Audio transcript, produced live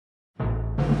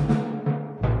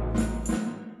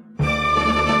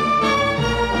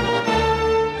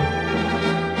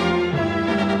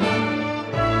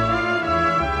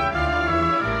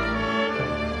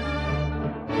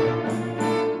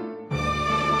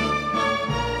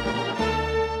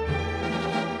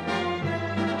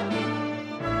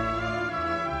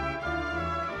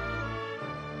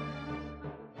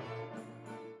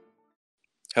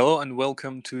Hello and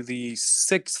welcome to the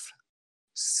sixth.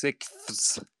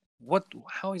 What?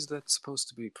 How is that supposed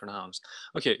to be pronounced?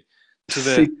 Okay, to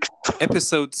the Six.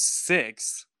 episode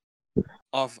 6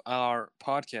 of our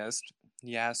podcast.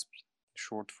 Yes,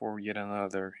 short for yet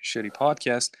another shitty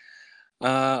podcast.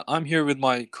 I'm here with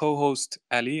my co-host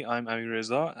Ali. I'm Amir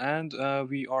Reza, and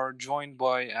we are joined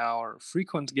by our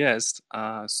frequent guest,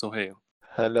 Sohail.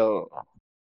 Hello.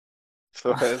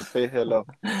 So say hello.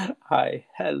 Hi,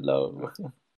 hello.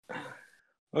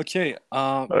 Okay.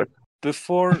 Okay.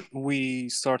 Before we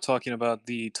start talking about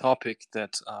the topic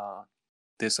that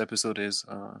this episode is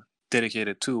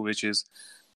dedicated to, which is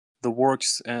the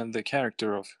works and the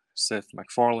character of Seth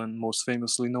MacFarlane, most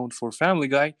famously known for Family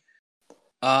Guy,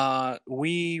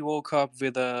 we woke up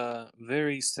with a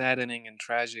very saddening and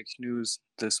tragic news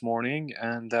this morning,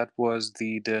 and that was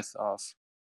the death of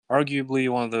arguably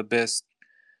one of the best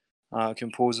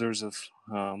composers of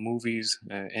movies,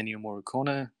 Ennio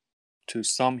Morricone. To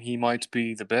some, he might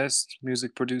be the best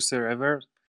music producer ever.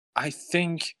 I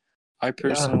Yeah.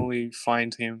 personally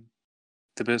find him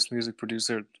the best music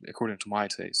producer according to my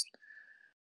taste.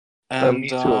 And Me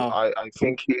too. I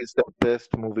think he's the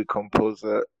best movie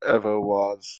composer ever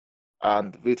was.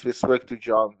 And with respect to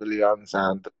John Williams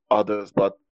and others,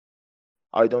 but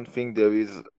I don't think there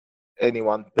is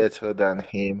anyone better than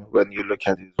him when you look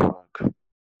at his work.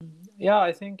 Yeah,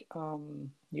 I think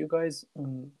you guys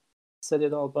said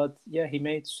it all, but yeah, he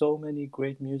made so many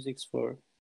great musics for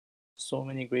so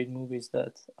many great movies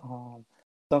that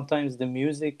sometimes the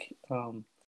music is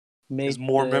made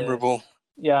more memorable.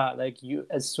 yeah, like you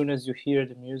as soon as you hear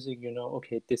the music, you know,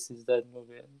 okay, this is that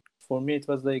movie. For me, it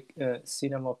was like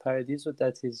Cinema Paradiso.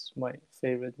 That is my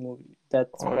favorite movie.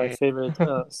 That's Oh, my yeah. favorite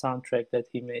soundtrack that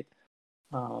he made.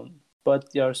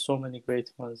 But there are so many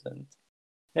great ones, and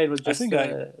yeah, it was I just think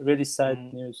I, really sad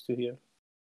mm, news to hear.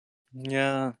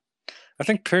 yeah, I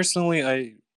think personally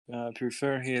I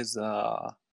prefer his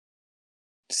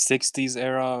 60s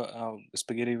era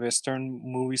spaghetti western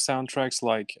movie soundtracks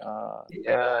like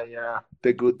Yeah.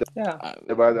 The good, Yeah,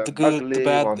 the bad, The and Good, the ugly,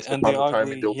 Bad, Once and the Upon a Time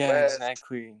in Ugly. the Yeah, West.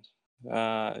 exactly.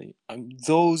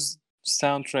 Those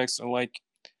soundtracks are like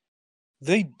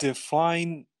they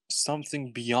define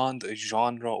something beyond a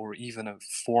genre or even a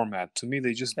format. To me,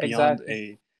 they just beyond exactly.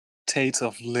 a state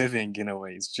of living in a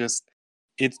way. It's just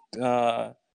it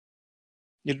uh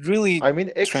it really I mean,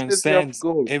 Ecstasy of transcends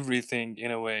Gold. everything in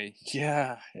a way.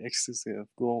 Yeah, ecstasy of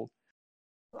gold.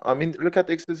 I mean, look at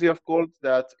Ecstasy of Gold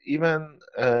that even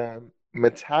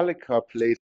Metallica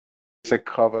plays a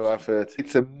cover of it.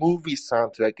 It's a movie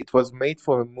soundtrack. It was made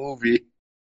for a movie.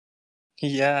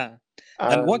 Yeah.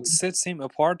 And what And sets him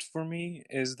apart for me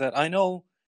is that I know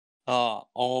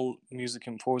all music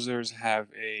composers have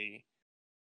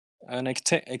an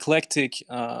eclectic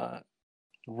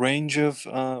range of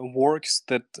works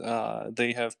that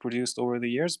they have produced over the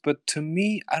years. But to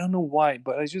me, I don't know why,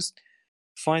 but I just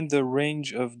find the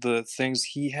range of the things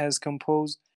he has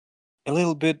composed a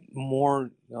little bit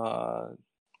more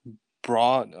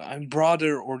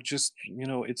broader, or just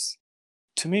it's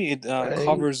to me it I,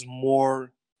 covers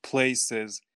more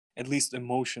places, at least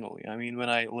emotionally. I mean, when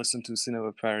I listen to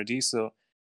Cinema Paradiso,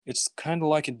 it's kind of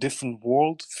like a different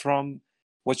world from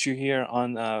what you hear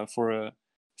on For a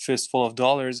Fistful of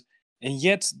Dollars, and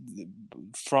yet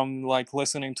from like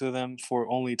listening to them for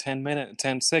only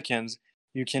 10 seconds,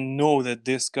 you can know that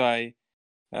this guy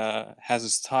has a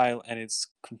style and it's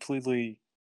completely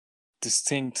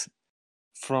distinct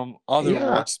from other yeah,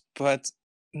 works, but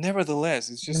nevertheless,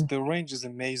 it's just the range is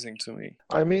amazing to me.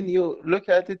 I mean, you look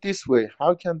at it this way.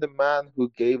 How can the man who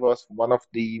gave us one of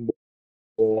the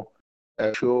more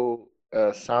show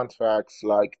soundtracks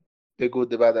like The Good,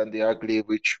 the Bad, and the Ugly,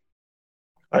 which,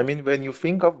 I mean, when you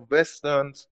think of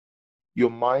Westerns, your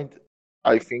mind,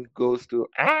 I think, goes to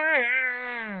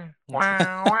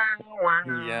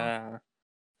Yeah.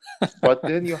 but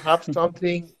then you have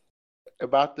something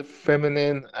about the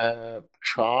feminine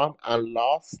charm and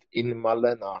lost in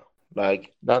Malena.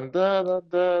 Like dun da da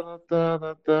da da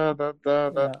da da da da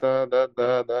da Yeah, da da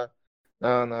da da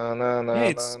na na na Yeah, na na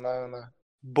it's na na.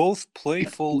 both It's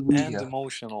playful and weird.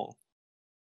 emotional.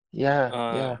 Yeah,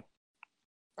 Uh, yeah,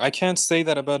 I can't say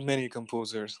that about many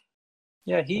composers.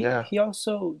 yeah. He yeah. he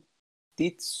also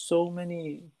did so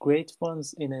many great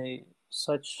ones in a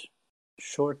such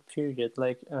short period.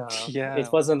 Like it Yeah,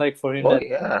 wasn't like for him Oh that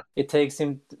yeah. it takes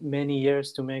him many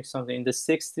years to make something. In the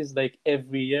 60s, like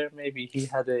every year, maybe he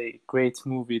had a great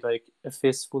movie, like A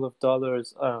Fistful of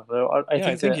Dollars. I yeah. I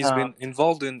think think the he's been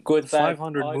involved in Good, Bad,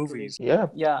 500 Ugly. movies. Yeah.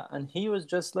 Yeah, and he was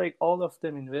just like all of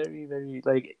them in very, very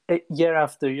like year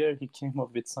after year, he came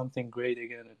up with something great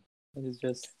again. And it is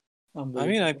just I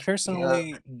mean, I Unbelievable.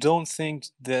 personally don't think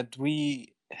that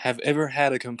we have ever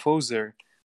had a composer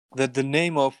that the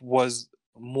name of was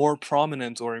more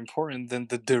prominent or important than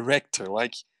the director.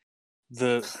 Like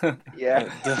the Yeah.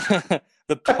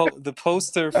 the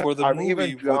poster for the Even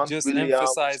movie would John just Williams.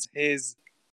 emphasize his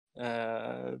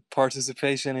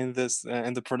participation in this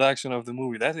in the production of the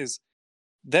movie.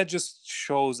 That just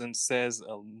shows and says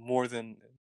more than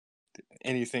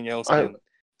anything else I can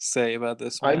say about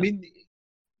this I man. mean,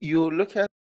 you look at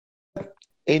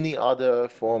any other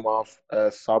form of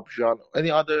subgenre, any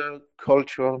other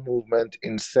cultural movement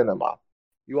in cinema.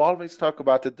 You always talk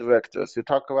about the directors. You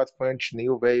talk about French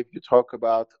New Wave. You talk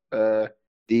about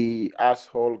the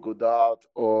asshole Godard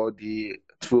or the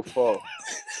Truffaut.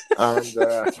 And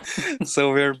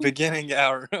So we're beginning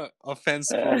our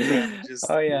offense program, just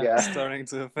Oh yeah. yeah, starting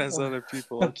to offend other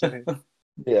people. Okay,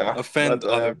 yeah, offend but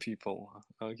other people.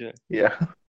 Okay. yeah,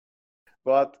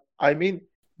 but I mean,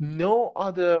 no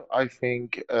other, I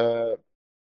think,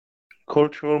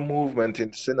 cultural movement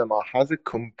in cinema has a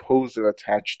composer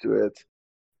attached to it,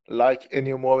 like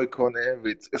Ennio Morricone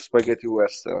with Spaghetti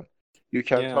Western. You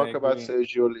can Yeah, I talk about agree.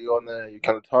 Sergio Leone, you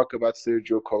can talk about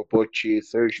Sergio Corbucci,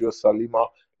 Sergio Salima.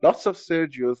 Lots of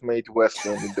Sergios made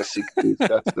Western in the 60s,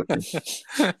 that's the thing.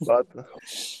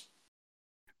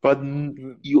 But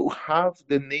you have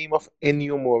the name of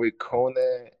Ennio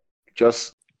Morricone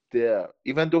just there,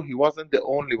 even though he wasn't the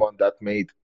only one that made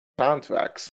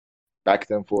soundtracks back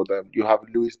then for them. You have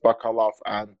Louis Bacalov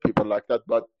and people like that,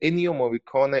 but Ennio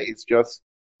Morricone is just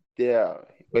there.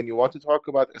 When you want to talk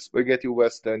about a spaghetti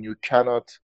western, you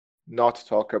cannot not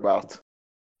talk about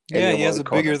Yeah, Ennio he has a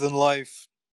bigger Morricone. than life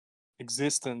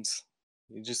existence.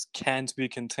 He just can't be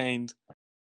contained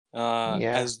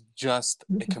Yeah, as just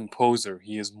a composer.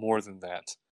 He is more than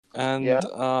that. yeah, And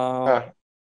yeah,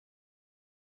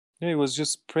 it was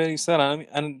just pretty sad. I mean,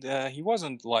 and he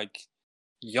wasn't like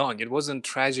young. It wasn't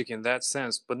tragic in that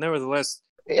sense, but nevertheless,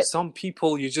 yeah, some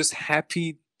people you're just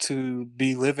happy to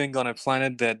be living on a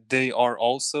planet that they are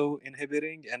also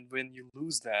inhibiting, and when you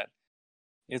lose that,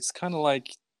 it's kind of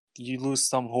like you lose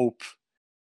some hope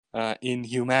in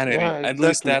humanity. yeah, At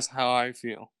least exactly. that's how I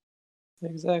feel.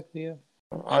 Exactly. Yeah.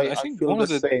 And I I think feel the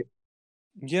same.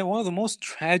 one of the most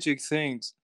tragic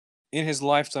things in his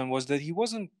lifetime was that he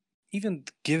wasn't even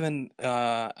given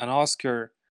an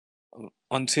Oscar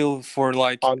until for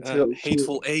like Until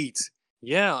Hateful Eight.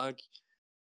 Yeah, like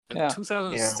in Yeah.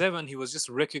 2007 he was just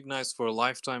recognized for a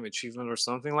lifetime achievement or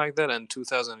something like that, and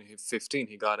 2015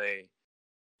 he got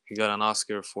an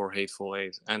Oscar for Hateful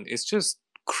Eight, and it's just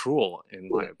cruel in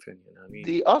my yeah, opinion. I mean,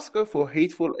 the Oscar for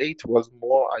Hateful Eight was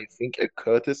more, I think, a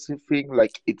courtesy thing.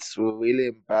 Like, it's really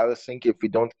embarrassing if we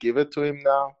don't give it to him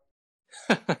now.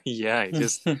 yeah,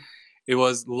 it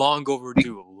was long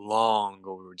overdue, long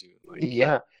overdue. Like,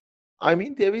 Yeah, I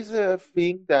mean, there is a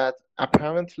thing that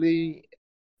apparently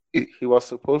he was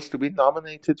supposed to be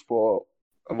nominated for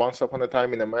Once Upon a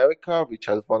Time in America, which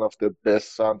has one of the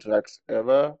best soundtracks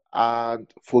ever.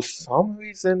 And for some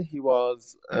reason, he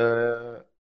was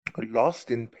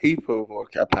lost in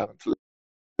paperwork, apparently,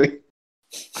 which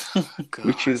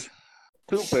God. is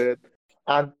stupid.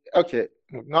 And okay,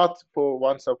 not for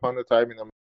Once Upon a Time in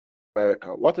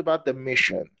America. What about The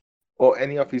Mission or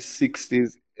any of his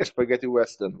 60s spaghetti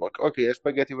western work? Okay,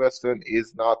 spaghetti western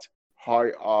is not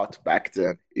high art back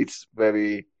then. It's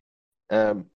very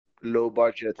um, low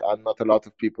budget and not a lot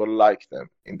of people like them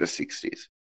in the 60s.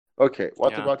 Okay,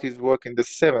 what Yeah. about his work in the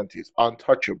 70s?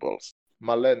 Untouchables,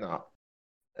 Malena,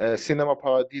 Cinema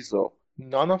Paradiso.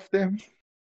 None of them?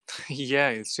 Yeah,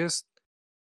 it's just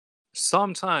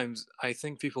sometimes I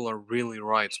think people are really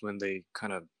right when they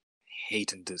kind of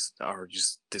hate and are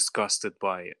just disgusted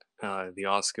by the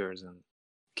Oscars and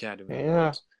Academy Yeah.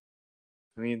 Awards.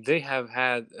 I mean, they have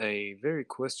had a very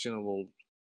questionable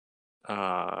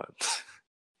uh,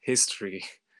 history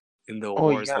in the Oh,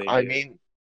 awards yeah. they I give. mean,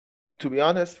 to be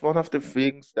honest, one of the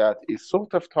things that is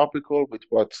sort of topical with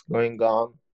what's going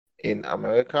on in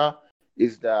America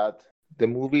is that the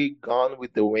movie Gone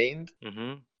with the Wind,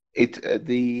 Mm-hmm.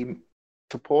 the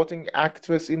supporting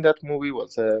actress in that movie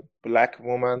was a black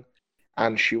woman,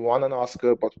 and she won an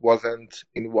Oscar but wasn't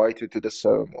invited to the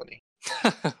ceremony.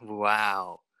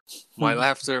 Wow, my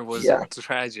laughter was Yeah.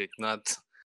 tragic. Not,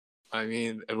 I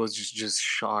mean, it was just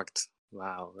shocked.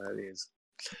 Wow, that is.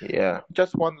 Yeah,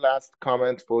 just one last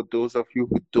comment for those of you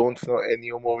who don't know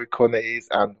Ennio Morricone is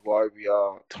and why we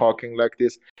are talking like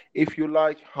this. If you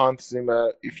like Hans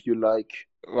Zimmer, if you like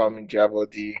Ramin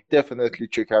Djawadi, definitely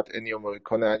check out Ennio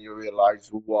Morricone and you realize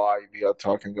why we are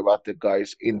talking about the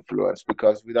guy's influence.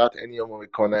 Because without Ennio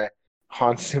Morricone,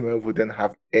 Hans Zimmer wouldn't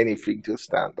have anything to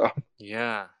stand on.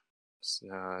 Yeah,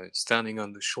 standing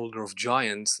on the shoulder of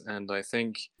giants, and I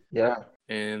think Yeah,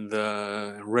 in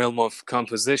the realm of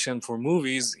composition for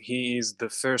movies, he is the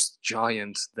first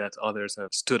giant that others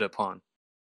have stood upon.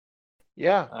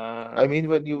 yeah. I mean,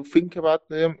 when you think about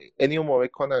them, Ennio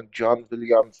Morricone and John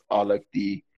Williams are like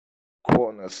the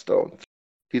cornerstones.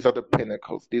 These are the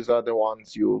pinnacles. These are the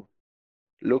ones you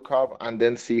look up and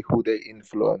then see who they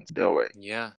influence their way.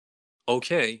 Yeah.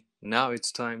 Okay, now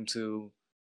it's time to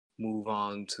move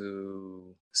on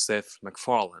to Seth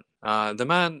MacFarlane. The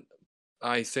man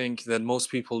I think that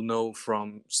most people know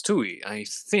from Stewie. I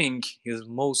think his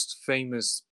most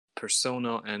famous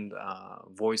persona and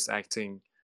voice acting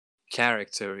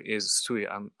character is Stewie.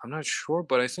 I'm not sure,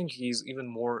 but I think he's even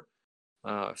more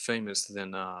famous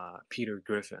than Peter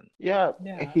Griffin. Yeah,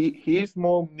 Yeah. he is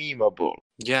more memeable.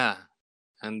 Yeah,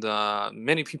 and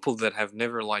many people that have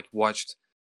never like watched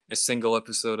a single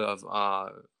episode of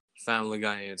Family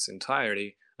Guy in its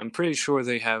entirety, I'm pretty sure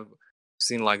they have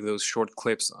seen like those short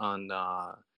clips on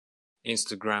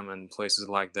Instagram and places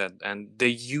like that, and they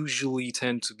usually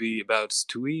tend to be about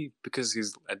Stewie because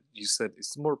he's, you said,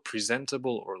 it's more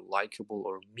presentable or likable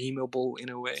or memeable in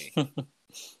a way.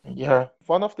 Yeah,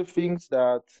 one of the things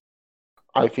that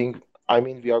I think, I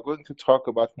mean, we are going to talk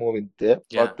about more in depth,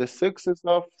 Yeah. but the success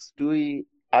of Stewie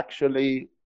actually,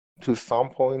 to some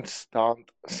point, stunned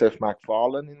Seth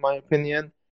MacFarlane, in my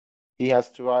opinion. He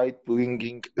has tried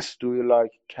bringing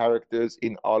Stewie-like characters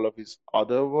in all of his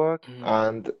other work,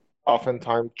 and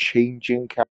oftentimes changing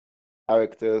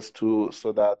characters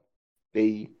so that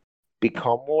they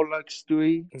become more like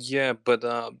Stewie. Yeah, but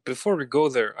before we go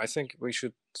there, I think we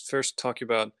should first talk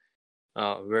about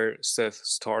where Seth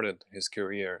started his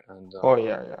career. And Oh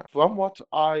yeah, yeah. From what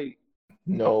I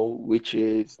know, which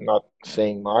is not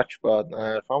saying much, but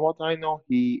from what I know,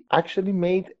 he actually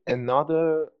made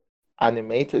another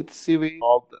animated series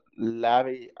called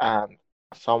Larry and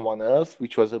Someone Else,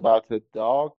 which was about a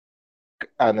dog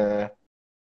and a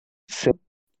sim,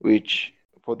 which,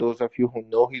 for those of you who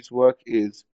know his work,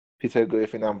 is Peter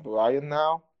Griffin and Brian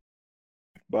now.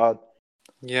 But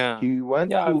yeah, he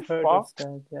went Yeah, to I've heard of Fox.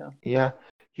 that. Yeah. Yeah,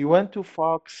 he went to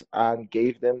Fox and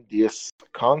gave them this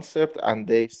concept, and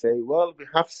they say, well, we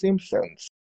have Simpsons,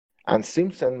 and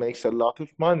Simpson makes a lot of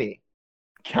money.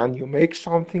 Can you make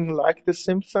something like The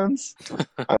Simpsons?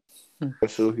 And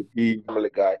so he Family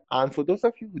Guy. And for those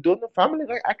of you who don't know, Family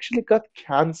Guy actually got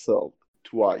canceled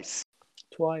twice.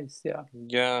 Twice. Yeah.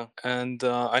 yeah, and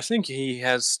I think he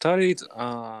has studied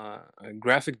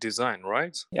graphic design,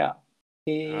 right? Yeah.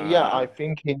 Yeah, I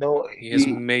think He has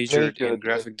he majored in majored in.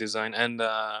 graphic design, and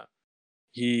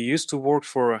he used to work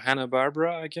for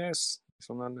Hanna-Barbera, I guess, if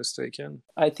I'm not mistaken.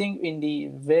 I think in the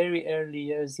very early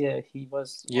years, yeah, he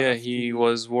was one Yeah, of he the.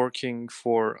 was working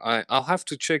for. I'll have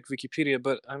to check Wikipedia,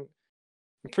 but I'm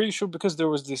pretty sure because there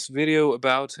was this video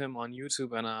about him on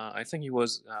YouTube, and I think he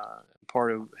was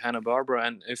part of Hanna-Barbera.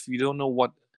 And if you don't know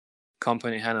what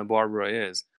company Hanna-Barbera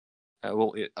is,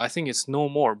 well, I think it's no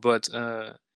more, but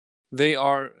they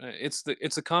are.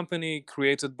 It's a company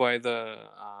created by the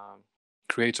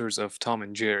creators of Tom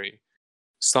and Jerry,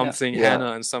 something Yeah.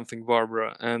 Hannah and something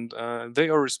Barbara, and they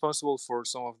are responsible for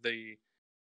some of the.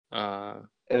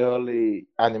 Early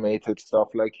animated stuff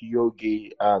like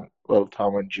Yogi and, well,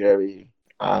 Tom and Jerry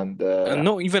and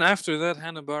No, even after that,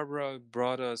 Hanna-Barbera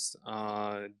brought us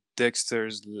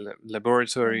Dexter's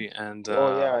Laboratory and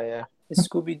oh yeah.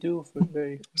 Scooby Doo for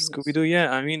very. Scooby-Doo.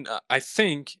 Yeah, I mean, I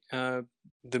think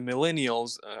the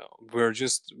millennials were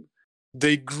just,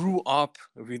 they grew up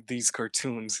with these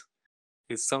cartoons.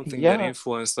 It's something that Yeah.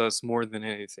 influenced us more than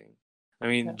anything. I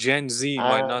mean, Yeah. Gen Z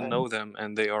might not And know them,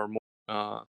 and they are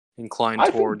more inclined I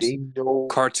think towards they know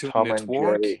Cartoon Tom and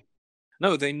Network. Jerry.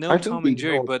 No, they know I think Tom they and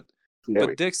Jerry, know but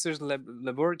Jerry. Dexter's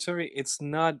Laboratory, it's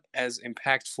not as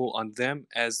impactful on them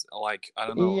as, like, I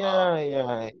don't know,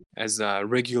 Yeah. as a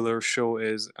regular show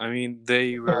is. I mean,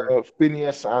 they were,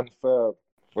 Phineas and Ferb,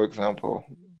 for example.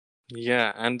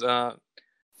 yeah, and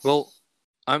well,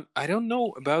 I don't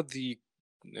know about the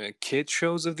kid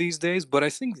shows of these days, but I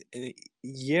think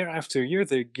year after year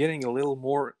they're getting a little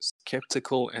more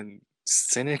skeptical and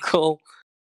cynical,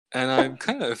 and I'm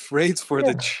kind of afraid for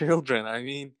the Yeah. children. I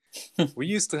mean, we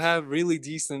used to have really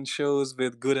decent shows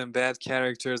with good and bad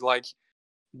characters, like,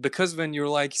 because when you're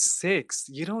like 6,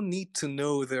 you don't need to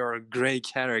know there are gray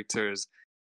characters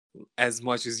as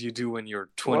much as you do when you're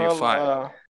 25.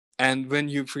 Well, And when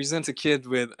you present a kid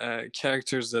with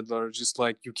characters that are just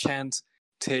like you can't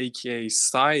take a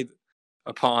side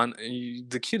upon,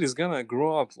 the kid is gonna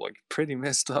grow up like pretty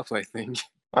messed up, I think.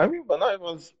 I mean, when I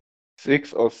was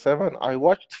 6 or 7, I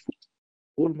watched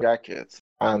Full Jackets,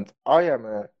 and I am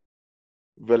a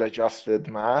well-adjusted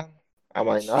man, Am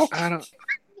I not?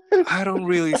 I don't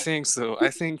really think so. I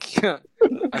think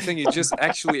it just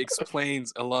actually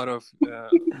explains a lot of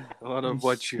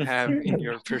what you have in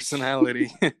your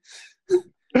personality.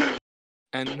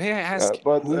 And may I ask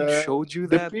But who showed you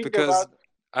the that? thing Because about,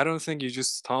 I don't think you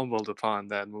just stumbled upon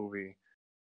that movie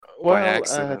by well, to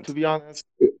accident. be honest,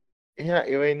 yeah,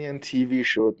 Iranian TV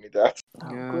showed me that.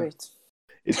 Oh, Yeah. great.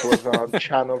 It was on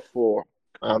Channel 4,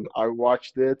 and I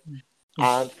watched it.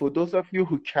 And for those of you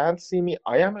who can't see me,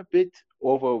 I am a bit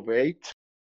overweight,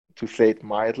 to say it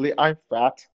mildly. I'm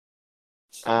fat.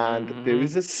 And there Mhm.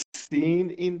 is a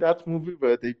scene in that movie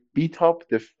where they beat up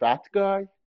the fat guy.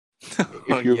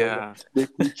 Oh If you remember, yeah. they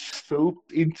put soap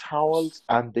in towels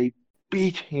and they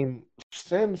beat him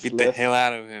Beat the senseless. hell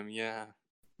out of him, yeah.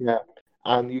 Yeah.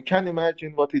 And you can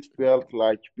imagine what it felt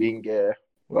like being a,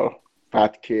 well,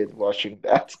 fat kid watching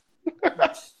that.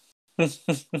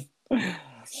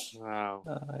 Wow.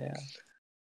 Yeah,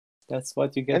 that's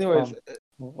what you get Anyways, from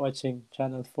watching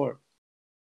Channel 4.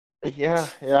 yeah,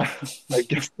 I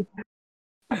guess.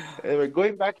 Anyway,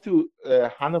 going back to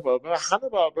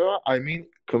Hanna-Barbera, I mean,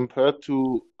 compared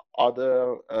to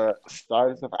other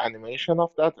styles of animation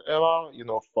of that era,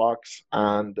 Fox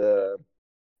and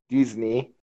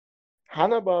Disney,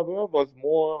 Hanna-Barbera was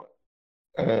more,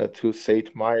 to say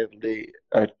it mildly,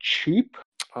 cheap.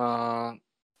 Uh,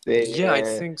 They, yeah, I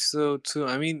think so too.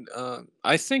 I mean,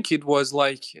 I think it was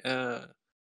like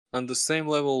on the same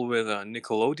level with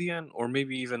Nickelodeon, or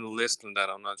maybe even less than that.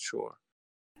 I'm not sure.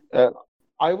 uh,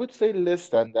 I would say less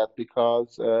than that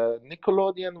because when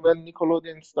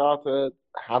Nickelodeon started,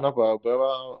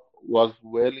 Hanna-Barbera was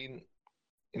well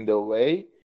in the way.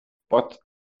 But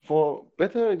for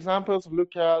better examples,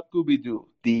 look at Scooby-Doo,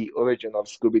 the original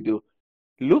Scooby-Doo.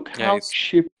 Look Yeah, how it's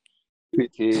cheap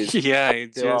it is. yeah,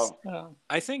 it There are, just.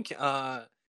 I think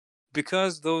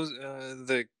because those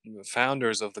the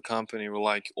founders of the company were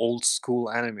like old school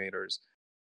animators.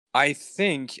 I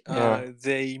think yeah,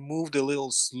 they moved a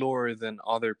little slower than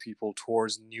other people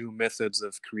towards new methods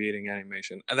of creating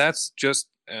animation, and that's just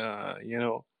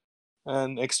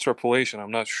an extrapolation.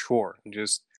 I'm not sure. I'm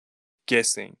just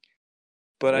guessing,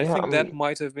 but I yeah. I think that mean,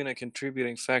 might have been a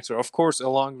contributing factor, of course,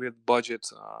 along with budget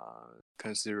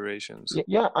considerations.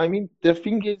 yeah. I mean, the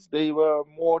thing is, they were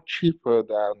more cheaper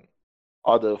than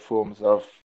other forms of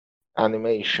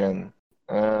animation,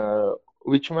 uh,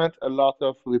 which meant a lot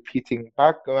of repeating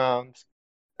backgrounds,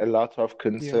 a lot of Yeah,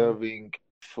 conserving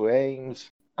frames,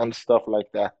 and stuff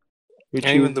like that, which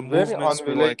and even is the very movements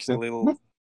were like a unrelated. little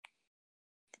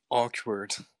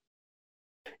awkward.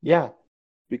 Yeah,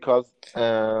 because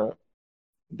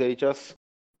they just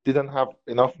didn't have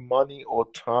enough money or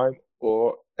time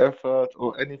or effort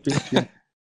or anything to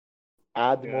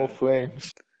add more Yeah.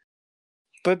 frames.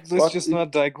 But let's But just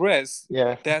not digress.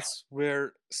 yeah, That's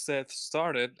where Seth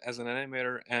started as an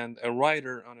animator and a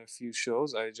writer on a few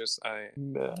shows.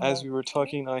 As we were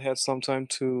talking, I had some time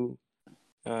to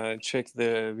check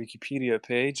the Wikipedia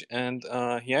page, and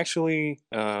he actually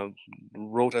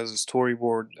wrote as a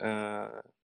storyboard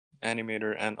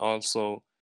animator and also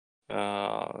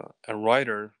a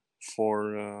writer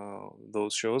for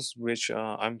those shows, which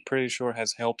I'm pretty sure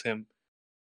has helped him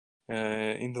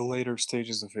in the later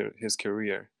stages of his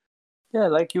career. Yeah,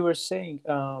 like you were saying,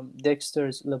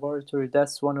 Dexter's Laboratory,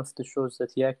 that's one of the shows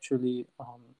that he actually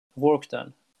worked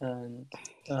on. And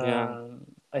Yeah.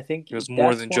 I think He was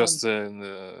more that than one,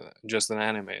 just an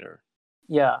animator.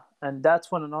 yeah, and that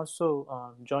one, and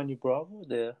also Johnny Bravo,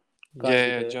 the guy Yeah, with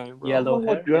yeah, the Johnny yellow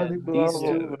Bravo. oh, hair. Yeah, Johnny these Bravo.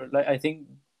 two Yeah, were like, I think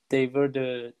they were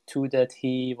the two that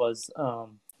he was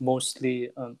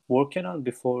mostly working on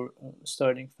before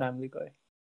starting Family Guy.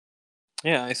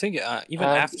 yeah. I think even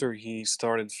And after he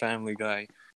started Family Guy,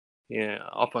 yeah,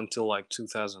 up until like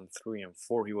 2003 and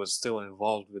 4, he was still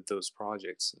involved with those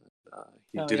projects.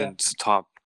 He Oh yeah, didn't stop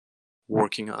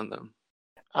working on them.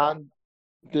 and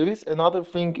there is another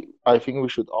thing I think we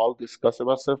should all discuss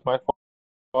about Seth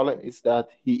MacFarlane is that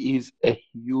he is a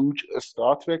huge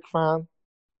Star Trek fan,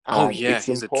 Oh and yeah, it's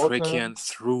he's a important. Trekkian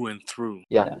through and through.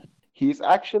 Yeah, yeah.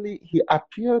 he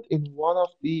appeared in one of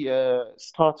the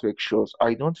Star Trek shows.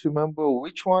 I don't remember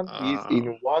which one. He's in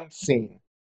Um, one scene.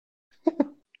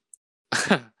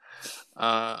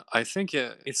 I think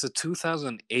it's a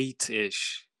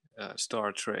 2008-ish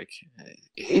Star Trek.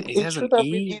 It It it has an should have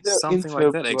been E, either something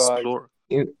like that. Enterprise, Explore.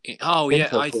 in, Oh yeah,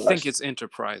 I think Enterprise, it's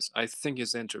Enterprise. I think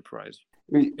it's Enterprise.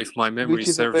 whi- If my memory which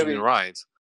is a serves me very right.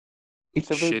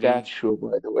 it's a very bad Shitty. show,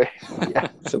 by the way. Yeah,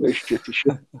 it's a very shitty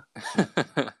show.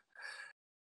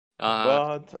 uh,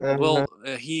 But well,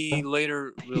 he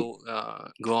later will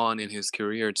go on in his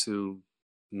career to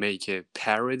make a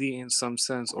parody in some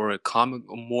sense, or a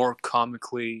more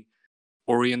comically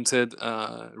oriented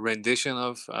rendition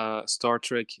of Star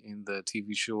Trek in the TV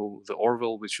show The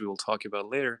Orville, which we will talk about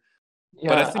later.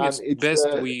 But I Yeah, think and it's best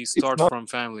we it's start not from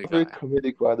Family very Guy.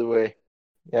 comedic, by the way.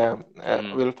 Yeah,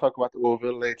 Mm. we'll talk about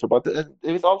Orville later. But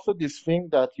there is also this thing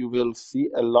that you will see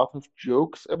a lot of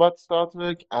jokes about Star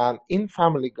Trek, and in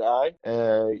Family Guy,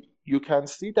 you can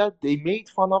see that they made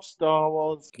fun of Star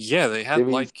Wars. Yeah, they had There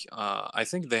is like I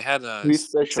think they had three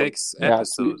special, 6 yeah,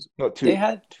 episodes. They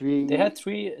had three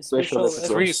three special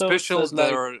special 3 episodes. episodes specials that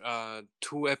that like are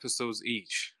 2 episodes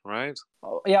each, right?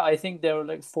 yeah, I think they were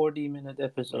like 40-minute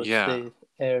episodes Yeah. they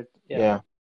aired. Yeah. Yeah,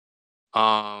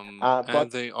 And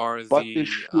they are but the the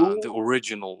show,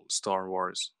 original Star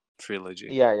Wars trilogy.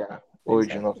 yeah,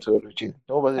 original trilogy.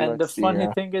 Nobody And the likes funny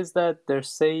the thing is that they're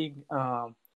saying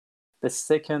the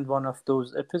second one of those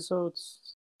episodes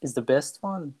is the best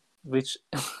one, which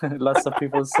lots of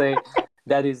people say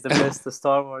that is the best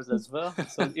Star Wars as well.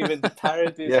 So even the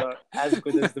parodies yeah. are as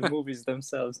good as the movies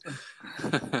themselves.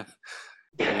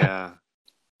 Yeah.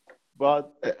 But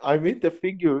I mean, the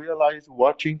thing you realize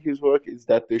watching his work is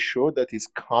that the show that is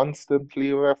constantly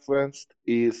referenced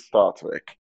is Star Trek.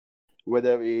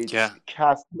 Whether it's Yeah.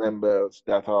 cast members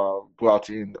that are brought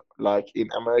in, like in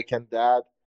American Dad,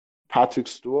 Patrick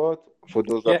Stewart, for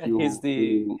those of Yeah, you he's the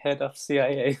who head of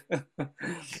CIA.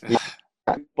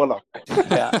 Bullock,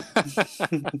 Yeah.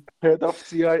 head of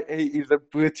CIA is a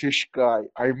British guy.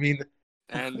 I mean,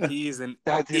 And he's an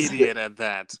that is, idiot at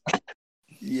that.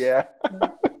 yeah,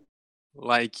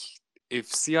 Like, if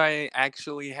CIA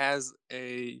actually has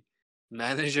a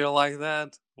manager like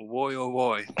that, boy oh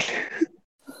boy.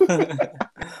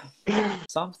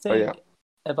 Something yeah.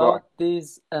 about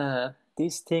these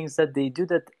things that they do,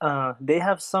 that they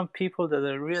have some people that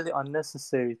are really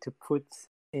unnecessary to put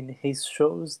in his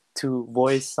shows to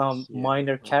voice some Yeah.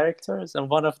 minor characters, and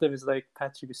one of them is like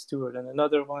Patrick Stewart, and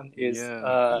another one is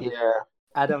Yeah. Yeah.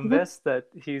 Adam West, that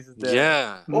he's the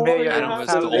Yeah. Oh, mayor yeah, Adam of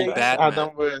West, the the old late Halifax. Batman. Adam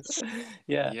West.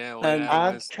 Yeah, Yeah, old and Adam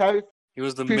And West. Carrie He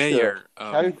was the Fisher. mayor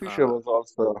of Carrie Fisher was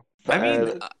also. I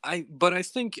mean, but I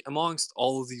think amongst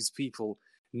all of these people,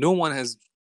 no one has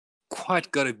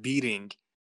quite got a beating.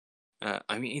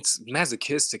 I mean, it's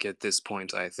masochistic at this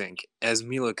point, I think, as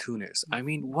Mila Kunis. I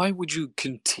mean, why would you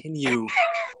continue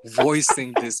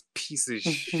voicing this piece of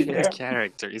shit Yeah.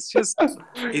 character? It's just,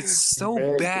 it's so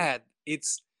Meg. bad.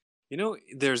 It's,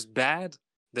 there's bad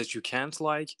that you can't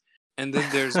like, and then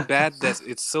there's bad that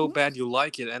it's so bad you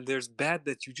like it, and there's bad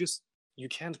that you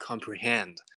can't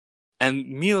comprehend. And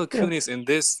Mila Kunis in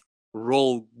this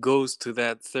role goes to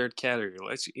that third category.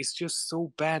 It's just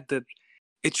so bad that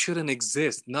it shouldn't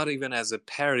exist, not even as a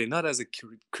parody, not as a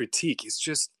critique. It's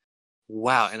just,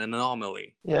 wow, an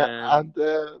anomaly. Yeah, and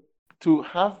to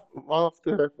have one of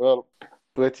the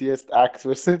prettiest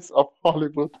actresses of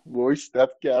Hollywood voice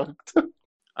that character.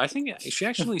 I think she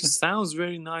actually sounds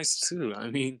very nice too. I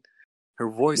mean, her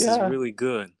voice is Yeah. really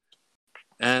good.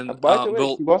 And By the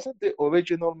way, she wasn't the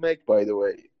original Meg, by the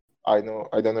way. I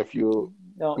don't know if you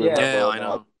no, remember yeah, or I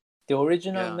not. know. the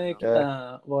original Yeah, I Meg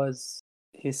know. was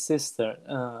his sister.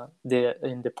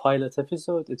 In the pilot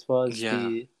episode, it was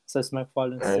the Seth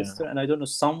MacFarlane's sister, and I don't know,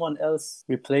 someone else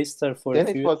replaced her for Then a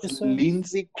it few was episodes.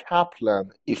 Lindsay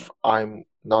Kaplan, if I'm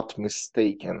not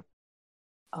mistaken.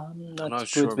 I'm not, not good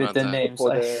sure with about the that. names.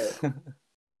 For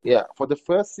for the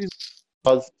first season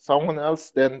was someone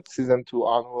else. Then season 2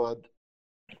 onward,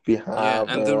 we have.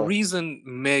 And the reason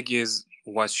Meg is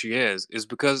what she is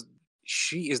because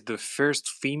she is the first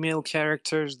female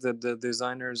characters that the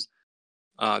designers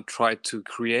tried to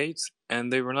create,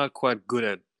 and they were not quite good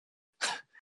at,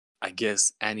 I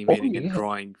guess, animating and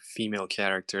drawing female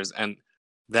characters, and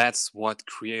that's what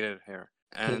created her.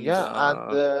 And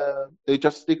they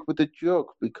just stick with the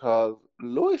joke because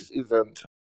Lois isn't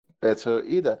better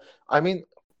either. I mean,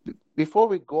 before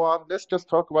we go on, let's just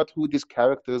talk about who these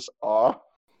characters are.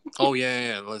 Oh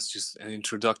yeah. Let's just an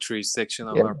introductory section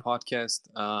of our podcast.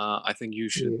 I think you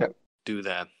should do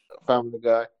that. Family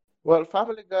Guy. Well,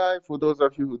 Family Guy, for those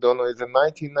of you who don't know, is a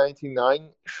 1999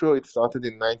 show. It started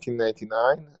in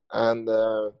 1999,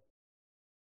 and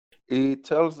it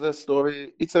tells the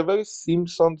story. It's a very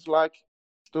Simpsons-like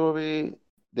story.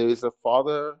 There is a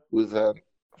father who's a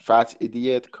fat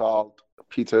idiot called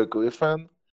Peter Griffin.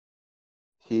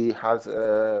 He has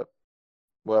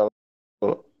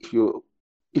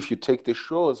if you take the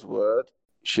show's word,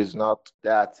 she's not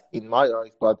that in my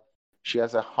eyes, but she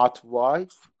has a hot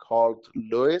wife called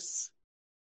Lois.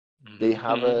 They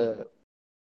have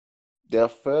their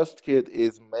first kid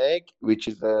is Meg, which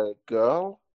is a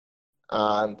girl.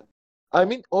 And I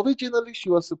mean, originally she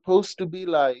was supposed to be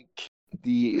like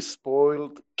the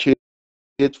spoiled kid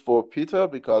for Peter,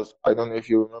 because I don't know if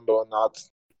you remember or not,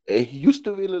 He used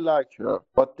to really like her,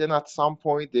 but then at some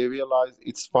point they realize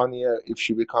it's funnier if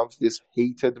she becomes this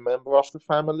hated member of the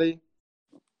family.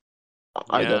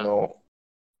 I don't Yeah. know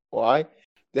why.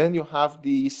 Then you have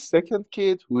the second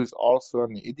kid who is also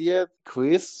an idiot,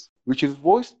 Chris, which is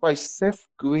voiced by Seth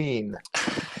Green,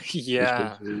 which is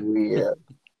Yeah. weird.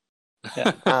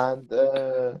 Yeah. And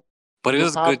But it you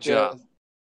does a good have job.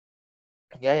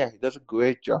 yeah, he does a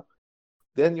great job.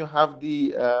 Then you have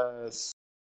the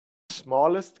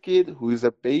smallest kid who is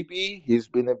a baby. He's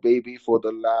been a baby for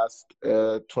the last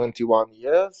 21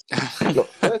 years. No,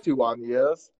 31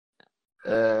 years.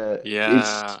 It's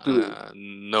Yeah. true.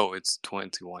 No, it's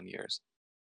 21 years.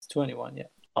 It's 21. Yeah.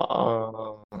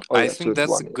 Oh I yeah, think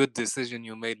that's a 21 years. good decision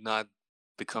you made not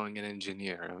becoming an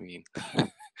engineer. I mean,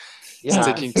 Yeah,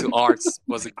 sticking to arts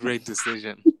was a great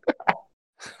decision.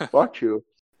 fuck you.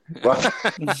 But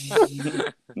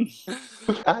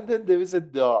and then there is a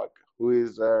dog who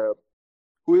is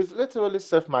literally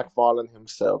Seth MacFarlane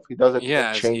himself. He doesn't even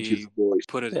Yeah, as change his he voice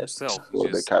put it Yes. himself, for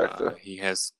the just character. he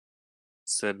has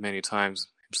said many times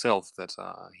himself that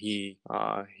he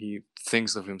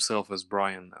thinks of himself as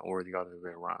Brian or the other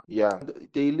way around. Yeah,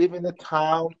 they live in a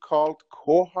town called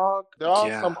Quahog. There are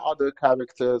Yeah, some other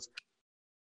characters.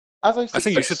 As I I said,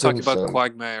 think you should talk about Simpson.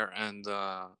 Quagmire and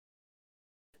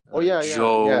Oh yeah.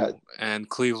 Joe and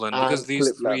Cleveland, because And these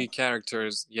three Cleveland.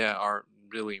 characters, yeah, are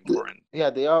really important. Yeah,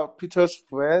 they are Peter's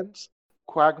friends.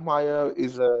 Quagmire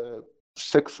is a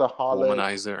sexaholic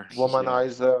Womanizer, yeah,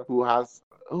 womanizer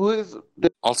who is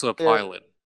also a the pilot.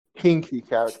 kinky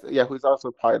character. Yeah, who's also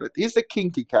a pilot. He's a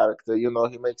kinky character, he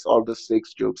makes all the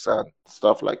sex jokes and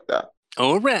stuff like that.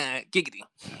 All right, giggity.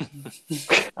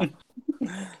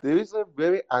 There is a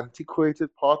very antiquated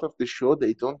part of the show.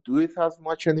 They don't do it as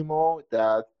much anymore.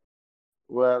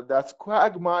 That's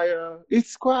Quagmire.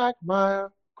 It's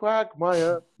Quagmire.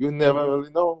 Quagmire. You never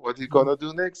really know what he's gonna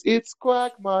do next. It's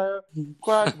Quagmire.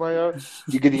 Quagmire.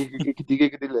 Giggity, giggity,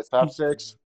 giggity, let's have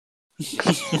sex.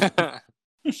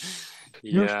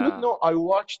 You should Yeah, know I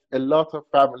watched a lot of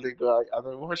Family Guy and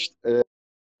I watched a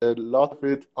lot of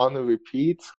it on a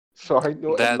repeat. So I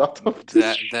know a that lot of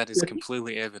this that is shit.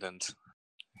 completely evident.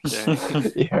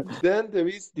 Okay. Yeah. Then there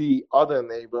is the other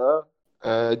neighbor,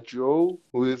 Joe,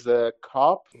 who is a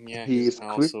cop. Yeah, He he's is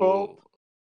crippled. also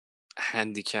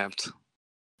handicapped.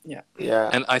 Yeah. Yeah.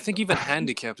 And I think even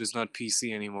handicapped is not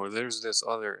PC anymore. There's this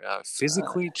other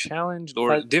physically challenged or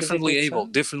Physically differently able.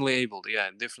 challenged? Differently abled. Yeah,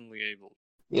 differently abled.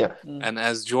 Yeah. And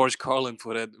as George Carlin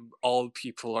put it, all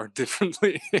people are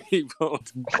differently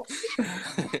abled.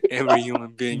 Every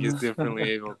human being is differently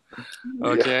abled.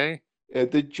 Okay?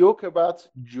 The joke about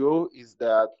Joe is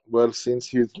that, well, since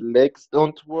his legs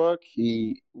don't work,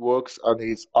 he works on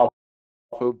his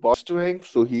upper body strength.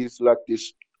 So he's like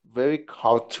this very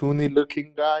cartoony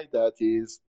looking guy that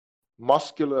is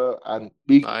muscular and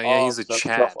big Yeah, he's a arms and stuff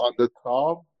Chad. on the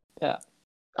top. Yeah.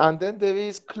 And then there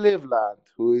is Cleveland,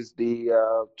 who is the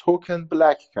token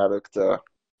black character.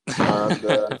 And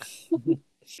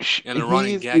And a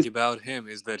running he's gag this. about him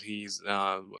is that he's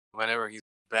whenever he's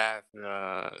bath,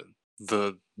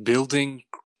 the building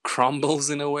crumbles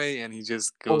in a way, and he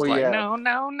just goes Oh, like, yeah. "No,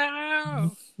 no,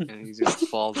 no," and he just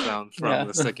falls down from Yeah.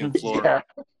 the second floor. Yeah.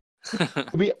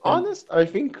 To be honest, I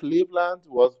think Cleveland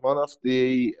was one of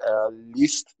the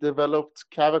least developed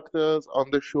characters on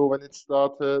the show when it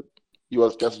started. He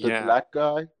was just a Yeah, black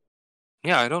guy.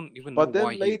 yeah. I don't even know But why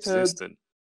then he later, existed.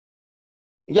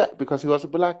 yeah, because he was a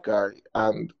black guy.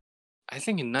 And I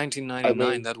think in I 1999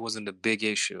 mean, that wasn't a big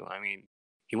issue. I mean,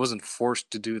 he wasn't forced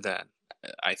to do that.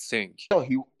 I think. no,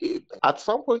 at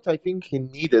some point, I think he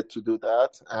needed to do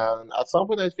that. And at some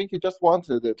point, I think he just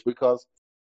wanted it because,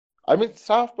 I mean,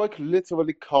 South Park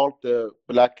literally called the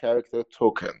black character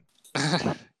Token.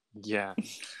 Yeah.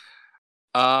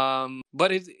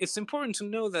 But it's important to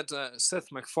know that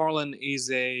Seth MacFarlane is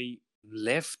a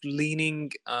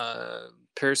left-leaning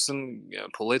person,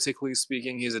 politically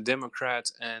speaking. He's a Democrat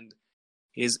and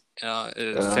he's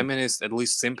a feminist, at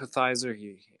least sympathizer.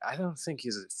 I don't think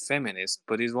he's a feminist,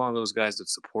 but he's one of those guys that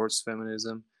supports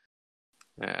feminism,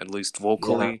 at least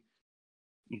vocally.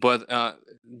 Yeah. But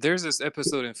there's this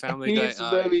episode in Family Guy. He's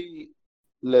very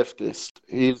leftist.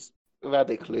 He's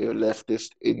radically leftist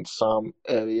in some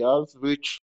areas,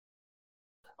 which,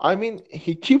 I mean,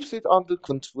 he keeps it under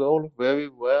control very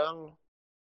well.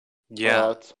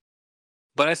 Yeah.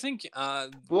 But I think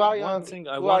one thing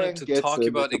I wanted to talk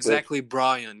about exactly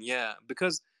Brian, yeah,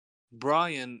 because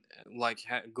Brian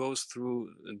goes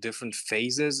through different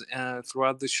phases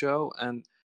throughout the show, and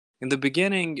in the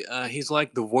beginning he's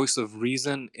like the voice of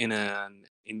reason in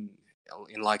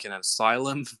like an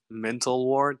asylum mental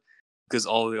ward. because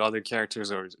all the other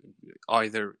characters are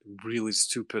either really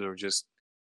stupid or just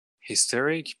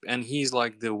hysteric, and he's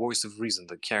like the voice of reason,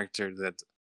 the character that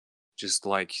just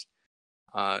like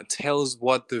tells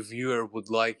what the viewer would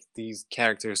like these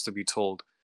characters to be told.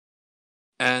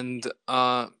 And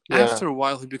after a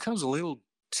while, he becomes a little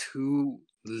too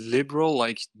liberal,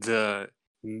 like the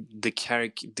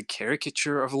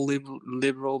caricature of a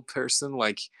liberal person,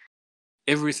 like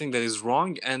everything that is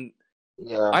wrong. And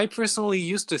I personally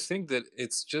used to think that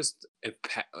it's just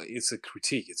it's a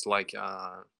critique. It's like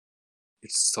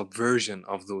it's subversion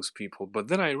of those people. But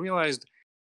then I realized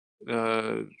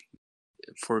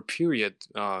for a period,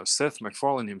 Seth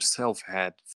MacFarlane himself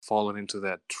had fallen into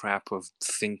that trap of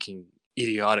thinking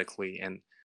idiotically and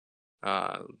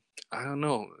I don't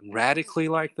know, radically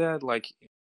like that, like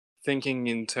thinking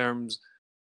in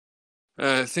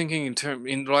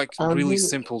like really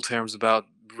simple terms about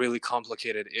really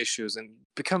complicated issues and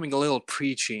becoming a little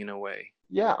preachy in a way.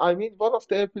 Yeah, I mean, one of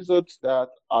the episodes that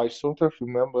I sort of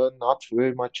remember not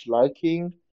very much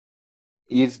liking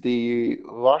is the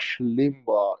Rush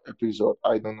Limbaugh episode.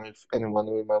 I don't know if anyone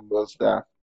remembers that.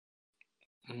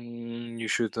 You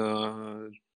should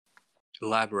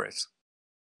elaborate.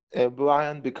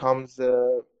 Brian becomes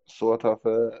sort of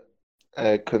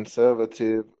a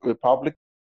conservative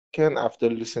Republican after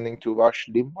listening to Rush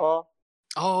Limbaugh.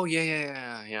 Oh,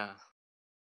 yeah.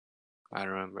 I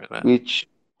remember that. Which,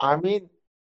 I mean,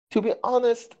 to be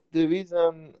honest, the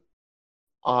reason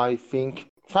I think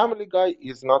Family Guy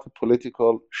is not a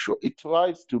political show. It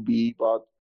tries to be, but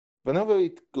whenever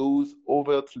it goes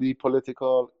overtly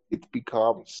political, it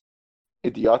becomes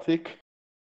idiotic.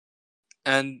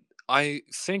 And I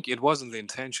think it wasn't the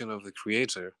intention of the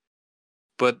creator,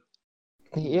 but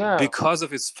because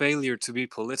of its failure to be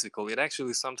political, it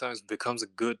actually sometimes becomes a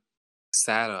good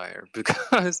satire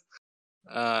because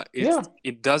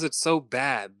it does it so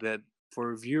bad that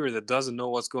for a viewer that doesn't know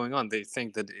what's going on, they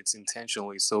think that it's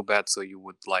intentionally so bad, so you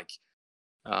would like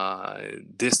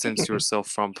distance yourself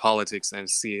from politics and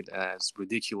see it as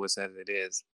ridiculous as it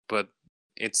is. But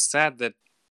it's sad that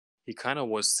he kind of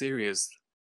was serious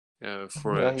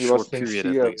for a short period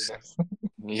at least.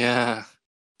 Yeah.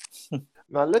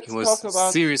 Now let's talk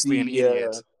about seriously an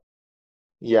idiot.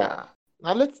 Yeah.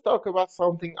 Now let's talk about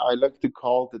something I like to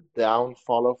call the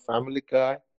downfall of Family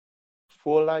Guy.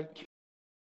 For like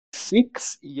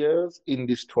 6 years in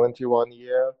this 21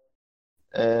 year,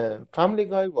 Family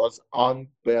Guy was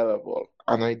unbearable,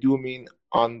 and I do mean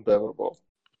unbearable.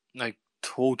 I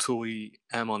totally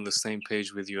am on the same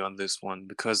page with you on this one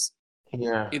because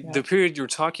the period you're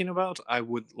talking about, I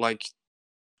would like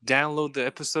download the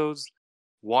episodes,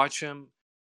 watch them,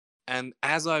 and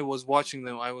as I was watching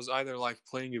them, I was either like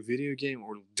playing a video game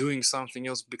or doing something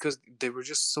else because they were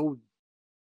just so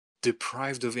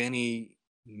deprived of any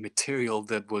material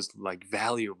that was like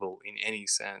valuable in any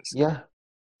sense. Yeah,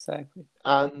 exactly.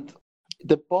 And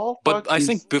the ballpark but I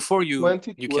think before you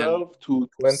 2012 to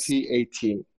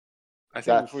 2018. I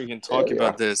think before you can talk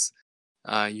about this,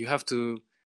 you have to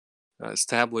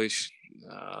establish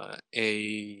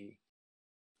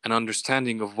an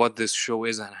understanding of what this show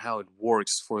is and how it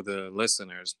works for the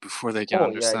listeners before they can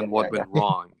understand what went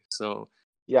wrong. So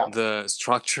the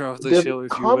structure of the show,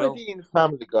 if you will. The comedy in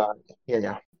Family Guy.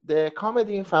 The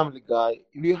comedy in Family Guy,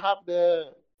 you have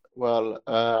the,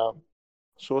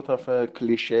 sort of a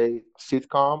cliche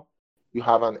sitcom. You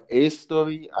have an A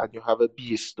story and you have a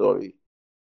B story.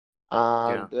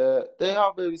 And they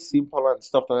are very simple and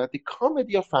stuff like that. The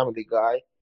comedy of Family Guy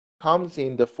comes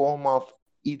in the form of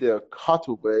either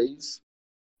cutaways,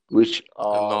 which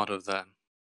are a lot of them.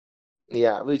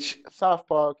 Yeah, which South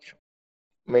Park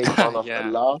made fun of a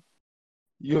lot.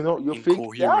 You know, you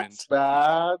think that's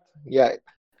bad. Yeah.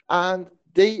 And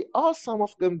they are some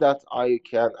of them that I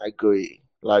can agree.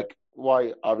 Like,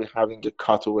 why are we having a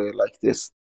cutaway like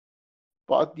this?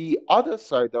 But the other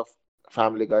side of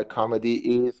Family Guy comedy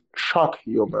is shock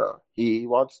humor. He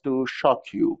wants to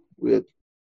shock you with,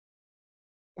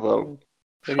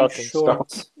 shocking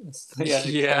short stuff.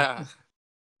 Yeah.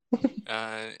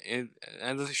 And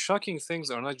the shocking things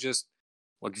are not just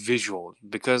like visual,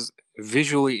 because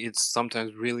visually it's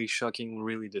sometimes really shocking,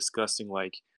 really disgusting,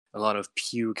 like a lot of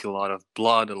puke, a lot of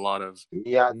blood, a lot of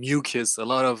mucus, a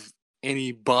lot of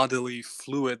any bodily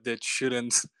fluid that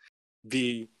shouldn't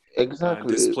be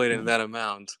displayed in that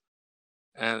amount.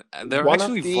 And they're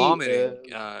actually vomiting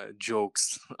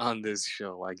jokes on this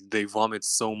show. Like they vomit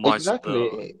so much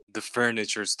the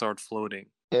furniture start floating.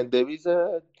 And there is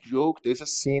a joke, there's a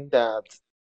scene that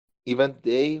even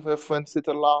they reference it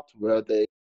a lot, where they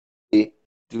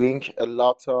drink a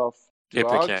lot of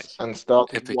drugs and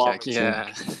start vomiting.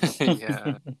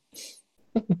 Yeah.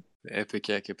 Epic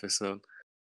Egg episode.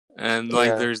 And like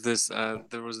Yeah. there was this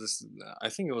I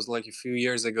think it was like a few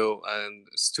years ago, and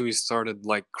Stewie started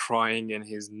like crying and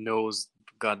his nose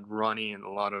got runny and a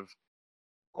lot of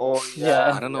Oh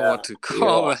Yeah. I don't know yeah, what to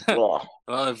call yeah. that. Oh,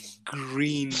 A lot of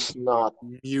green it's not.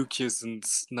 mucus and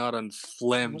snot and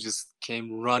phlegm just came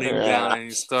running down, Yeah, and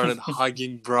he started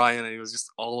hugging Brian, and it was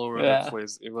just all over the Yeah.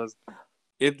 place. It was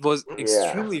yeah.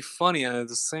 extremely funny and at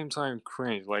the same time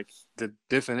cringe, like the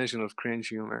definition of cringe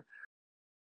humor.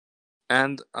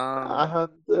 And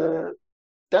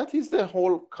That is the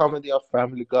whole comedy of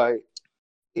Family Guy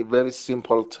in very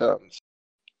simple terms.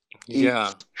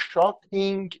 yeah, It's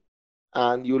shocking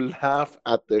and you laugh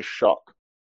at the shock.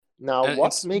 Now, and what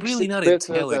it's makes really it not better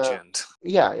than, intelligent.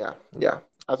 yeah.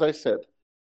 As I said,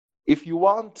 if you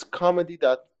want comedy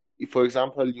that, if, for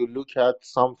example, you look at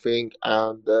something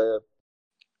and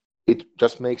it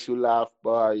just makes you laugh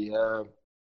by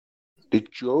the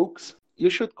jokes, you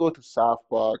should go to South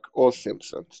Park or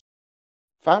Simpsons.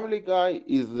 Family Guy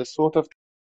is the sort of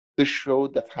the show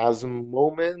that has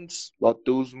moments, but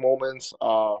those moments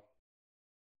are,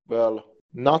 well,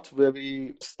 not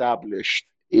very established,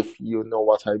 if you know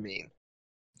what I mean.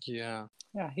 Yeah,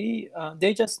 Yeah,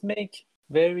 they just make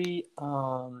very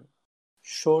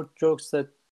short jokes that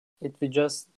it will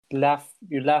just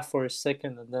you laugh for a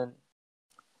second and then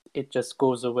it just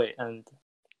goes away, and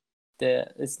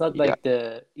it's not Yeah,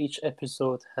 like each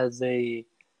episode has a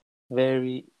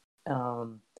very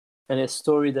and a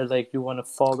story that like you want to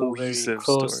follow very cohesive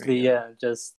closely. story. Yeah,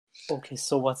 just okay,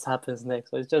 so what happens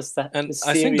next? So it's just a And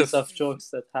I think series of jokes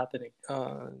that happening.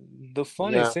 the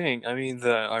funny yeah, thing, I mean,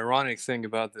 the ironic thing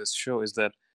about this show is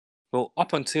that, well,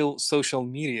 up until social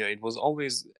media, it was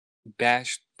always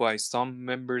bashed by some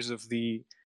members of the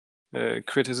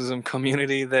criticism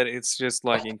community that it's just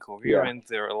like yeah, incoherent.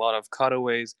 There are a lot of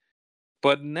cutaways,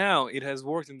 but now it has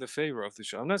worked in the favor of the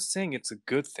show. I'm not saying it's a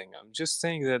good thing. I'm just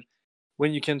saying that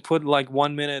when you can put like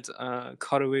 1 minute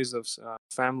cutaways of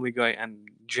Family Guy and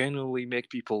genuinely make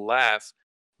people laugh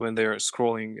when they're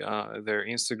scrolling their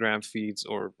Instagram feeds,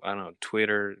 or I don't know,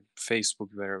 Twitter, Facebook,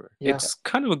 whatever, yeah, it's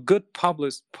kind of a good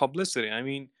publicity. I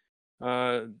mean,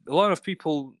 a lot of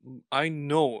people, I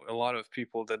know a lot of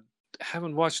people that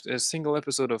haven't watched a single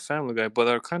episode of Family Guy, but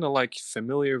are kind of like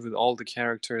familiar with all the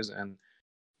characters, and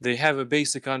they have a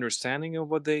basic understanding of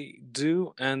what they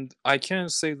do. And I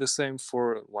can't say the same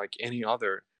for like any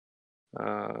other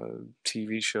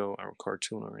TV show or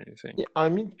cartoon or anything. yeah. I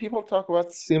mean, people talk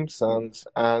about Simpsons,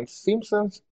 and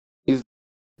Simpsons is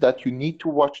that you need to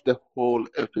watch the whole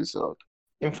episode.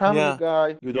 In Family Yeah, Guy,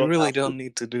 you you don't really have to. don't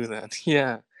need to do that.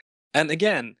 Yeah. And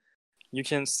again, you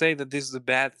can say that this is a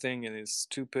bad thing and it's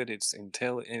stupid,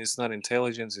 and it's not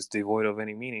intelligence, it's devoid of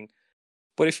any meaning.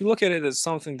 But if you look at it as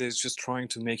something that's just trying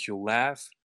to make you laugh,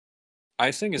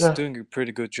 I think it's Yeah, doing a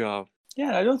pretty good job.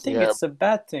 Yeah, I don't think yeah, it's a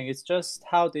bad thing. It's just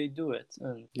how they do it,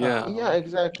 and Yeah. yeah,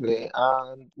 exactly.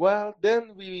 And well,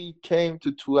 then we came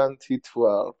to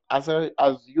 2012. As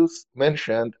you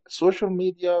mentioned, social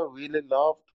media really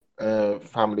loved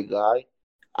Family Guy,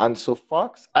 and so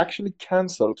Fox actually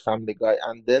canceled Family Guy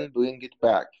and then bring it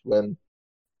back when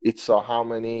it saw how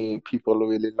many people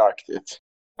really liked it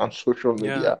on social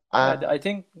Yeah. media. yeah, And I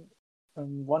think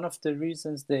one of the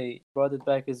reasons they brought it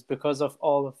back is because of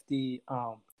all of the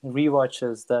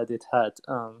rewatches that it had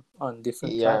on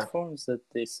different yeah, platforms. That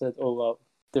they said, oh well,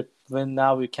 when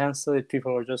now we cancel it,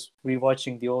 people are just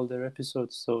rewatching the older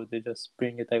episodes, so they just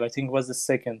bring it back. I think it was the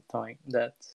second time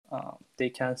that they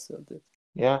canceled it.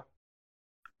 yeah.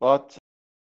 But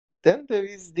then there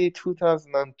is the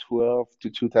 2012 to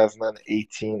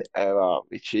 2018 era,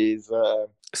 which is as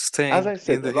Staying I in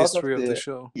said, the a lot of history of the the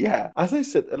show. yeah, as I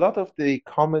said, a lot of the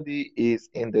comedy is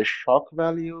in the shock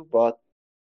value, but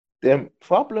the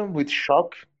problem with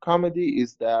shock comedy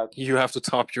is that You have to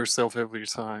top yourself every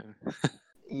time.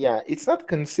 yeah, it's not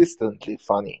consistently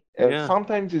funny. Yeah.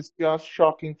 Sometimes it's just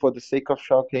shocking for the sake of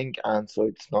shocking, and so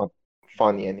it's not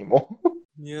funny anymore.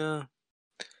 Yeah.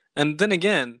 And then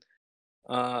again,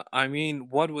 I mean,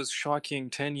 what was shocking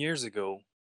 10 years ago,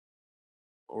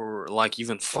 or like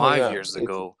even Oh 5 yeah, years it's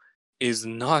ago, is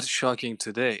not shocking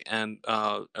today. And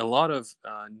a lot of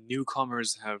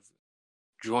newcomers have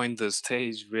joined the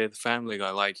stage with Family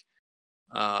Guy. Like,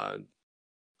 uh,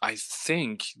 I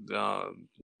think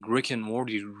Rick and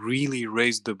Morty really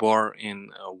raised the bar in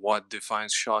what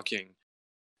defines shocking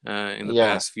in the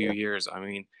yeah, past few yeah, years. I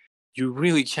mean, you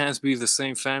really can't be the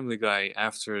same Family Guy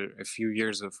after a few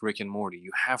years of Rick and Morty.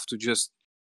 You have to just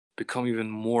become even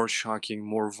more shocking,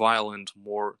 more violent,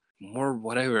 more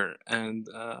whatever. And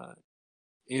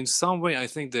in some way, I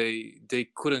think they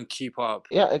couldn't keep up.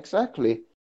 yeah, exactly.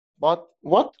 But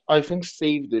what I think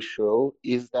saved the show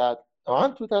is that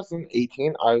around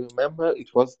 2018, I remember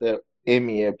it was the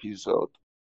Emmy episode,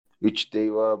 which they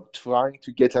were trying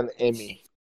to get an Emmy.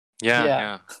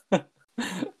 Yeah. Yeah.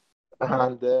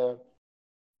 And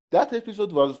that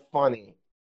episode was funny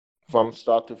from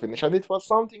start to finish. And it was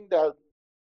something that,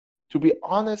 to be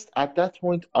honest, at that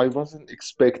point, I wasn't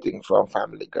expecting from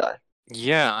Family Guy.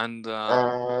 Yeah, and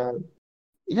And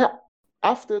yeah,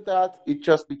 after that, it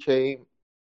just became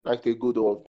like the good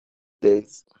old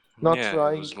days. Not yeah, it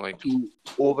trying was like to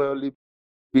overly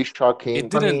be it shocking,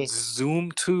 didn't funny.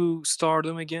 zoom to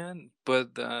stardom again, but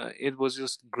it was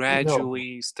just No,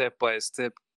 gradually, step by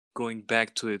step, going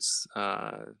back to its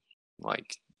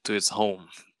like to its home,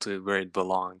 to where it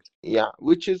belonged. yeah,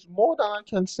 which is more than I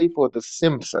can say for The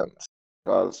Simpsons.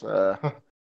 Because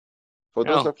for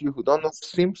those Oh, of you who don't know,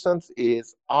 Simpsons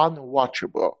is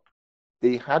unwatchable.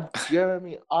 They had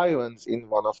Jeremy Irons in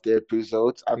one of the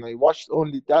episodes, and I watched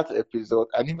only that episode,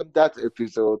 and even that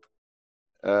episode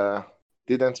uh,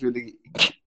 didn't really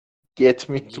get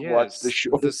me to watch the yes,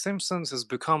 show. The Simpsons has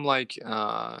become like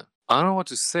I don't know what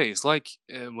to say. It's like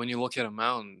when you look at a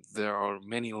mountain, there are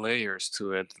many layers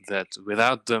to it that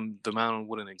without them, the mountain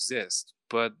wouldn't exist.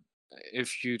 But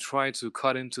if you try to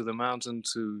cut into the mountain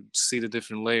to see the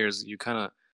different layers, you kind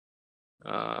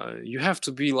of you have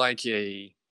to be like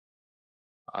a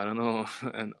I don't know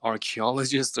an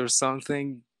archaeologist or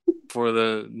something. For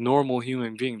the normal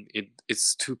human being, it's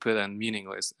stupid and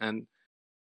meaningless. And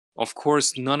of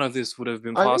course, none of this would have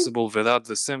been I mean, possible without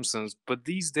The Simpsons, but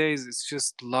these days it's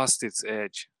just lost its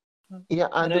edge. yeah,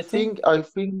 And and the I think thing, I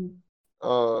think,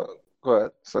 uh, go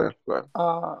ahead, sorry, go ahead.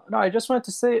 no, I just wanted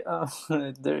to say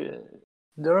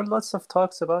there are lots of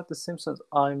talks about The Simpsons.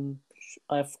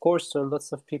 Of course there are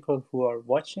lots of people who are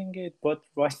watching it, but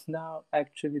right now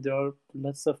actually there are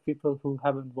lots of people who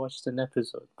haven't watched an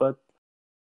episode. But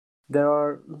there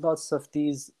are lots of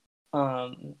these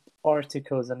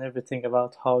articles and everything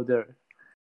about how they're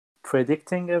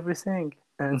predicting everything,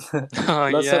 and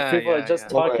lots of Yeah, people are yeah, just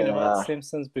yeah. Oh talking about yeah,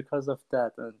 Simpsons because of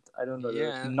that. And I don't know,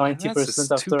 Yeah, and ninety that's a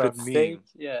percent of them are stupid fake. meme.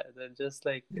 Yeah, they're just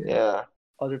like yeah.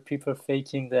 other people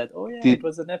faking that. Oh yeah, it Did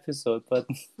was an episode, but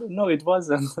no, it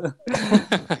wasn't.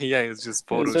 Yeah, it's just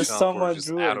It's just Photoshop or someone just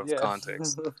drew out it. of Yeah.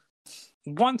 context.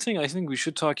 One thing I think we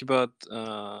should talk about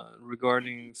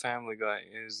regarding Family Guy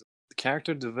is the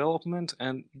character development,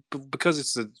 and because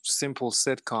it's a simple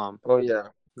sitcom, oh yeah,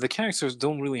 the characters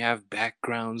don't really have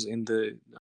backgrounds in the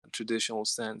traditional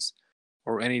sense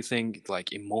or anything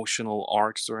like emotional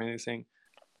arcs or anything.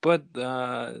 But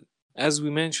as we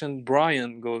mentioned,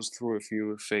 Brian goes through a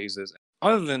few phases.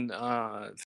 Other than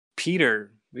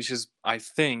Peter, which is, I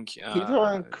think, Peter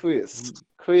and Chris.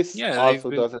 Chris yeah, also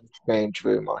doesn't change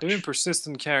very they've been much.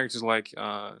 persistent characters. Like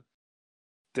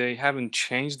they haven't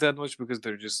changed that much because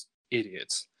they're just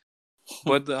idiots.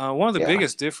 But one of the Yeah,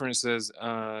 biggest differences,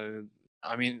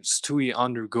 I mean, Stewie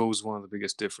undergoes one of the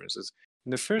biggest differences.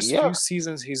 In the first few yeah.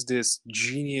 seasons, he's this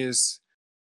genius,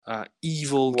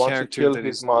 evil Who wants to character kill that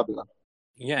his is, mother?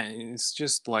 yeah, it's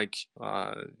just like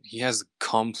he has a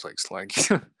complex. Like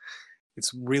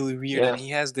it's really weird, and Yeah, he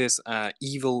has this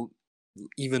evil,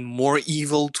 even more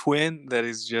evil twin that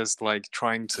is just like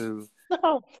trying to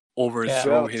Yeah.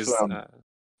 overthrow his, Bertram.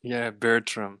 yeah,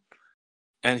 Bertram.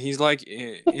 And he's like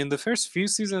in the first few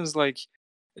seasons like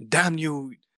damn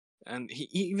you, and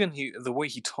he the way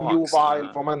he You talks,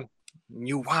 vile woman.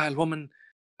 you wild woman,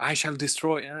 I shall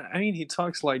destroy. I mean, he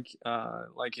talks like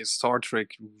a Star Trek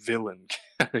villain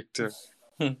character.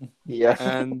 Yeah,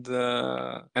 And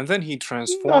then he not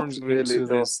transforms really into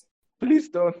though. this. Please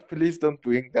don't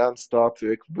bring down Star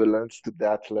Trek villains to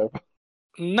that level.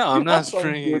 No, I'm We have not some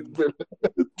good bringing.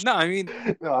 villains. No, I mean,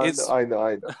 No, it's I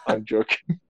know. I'm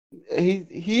joking.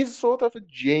 He's sort of a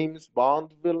James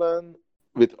Bond villain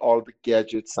with all the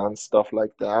gadgets and stuff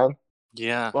like that.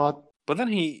 yeah. But But then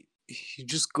he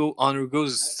just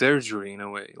undergoes surgery in a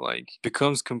way, like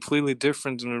becomes completely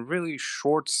different in a really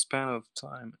short span of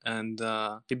time, and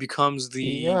he becomes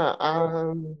yeah,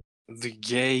 the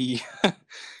gay,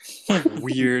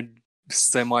 weird,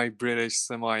 semi-British,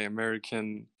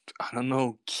 semi-American. I don't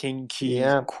know, kinky,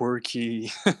 yeah,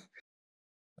 quirky,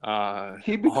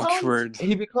 he becomes awkward.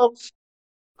 he becomes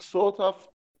sort of,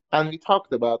 and we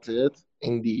talked about it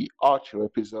in the Archer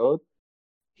episode.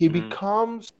 He Mhm.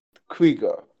 becomes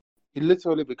Krieger. He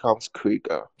literally becomes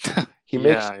Krieger. He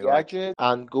makes Yeah, like gadgets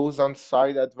and goes on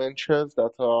side adventures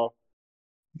that are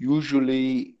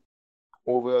usually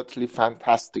overtly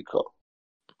fantastical.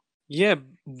 yeah,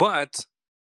 but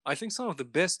I think some of the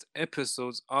best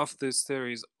episodes of this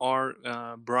series are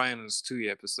Brian and Stewie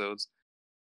episodes.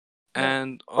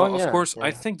 And Oh of yeah, course, I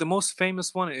yeah. think the most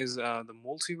famous one is the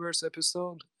multiverse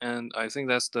episode, and I think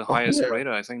that's the Oh highest yeah,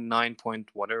 rated. I think 9 point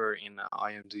whatever in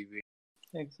IMDb,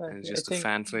 and it's Exactly. I just a think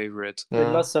fan favorite. with yeah,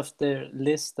 lots of their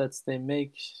lists that they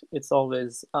make, it's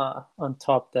always on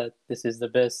top that this is the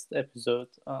best episode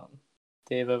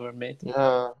they've ever made,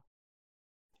 yeah.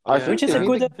 I Yeah, which think is they a made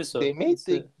and good they episode. made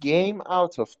the game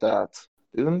out of that,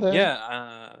 didn't they?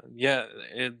 yeah,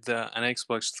 an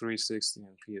Xbox 360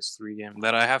 and PS3 game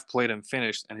that I have played and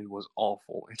finished, and it was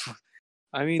awful.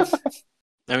 I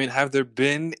mean, have there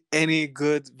been any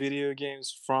good video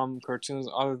games from cartoons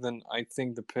other than I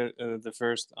think the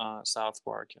first South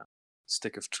Park,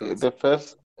 Stick of Truth? The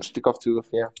first Stick of Truth,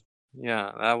 yeah.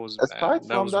 Yeah, that was bad. Aside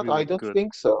That from was that, I really don't good.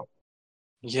 think so.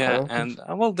 I Yeah, don't think and so.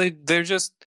 well, they're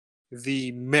just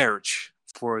the merch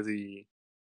for the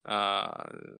uh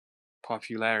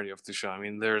popularity of the show. I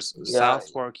mean, there's Yeah,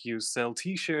 South Park. You sell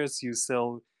T-shirts, you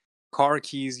sell car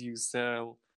keys, you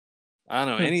sell I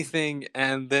don't know anything,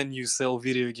 and then you sell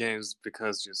video games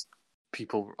because just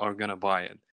people are gonna buy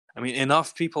it. I mean,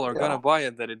 enough people are yeah. gonna buy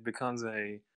it that it becomes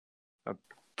a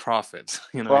profit.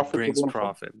 It brings Profitable.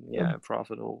 profit. Yeah. Yeah,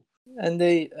 profitable. And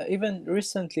they even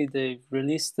recently they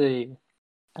released the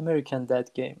American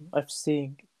Dad game. I've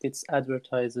seen its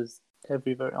advertises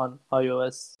everywhere on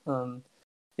iOS.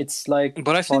 It's like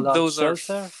But I think Fallout those are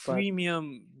Shelter, but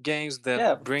freemium games that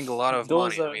yeah, bring a lot of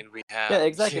those money. I are mean, we yeah, have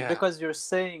exactly. yeah, Because you're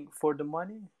saying for the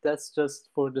money, that's just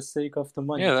for the sake of the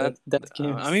money. yeah. That I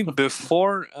games. mean,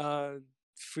 before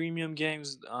freemium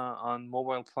games on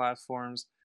mobile platforms,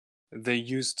 they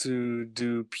used to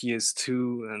do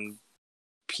PS2 and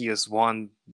PS1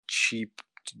 cheap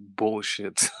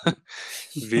bullshit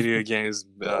video games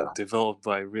Yeah. developed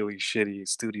by really shitty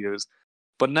studios.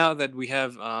 But now that we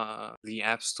have the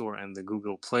App Store and the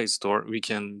Google Play Store, we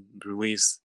can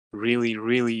release really,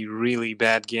 really, really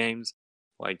bad games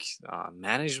like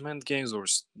management games or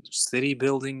city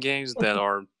building games that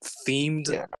are themed,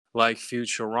 Yeah. like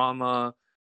Futurama,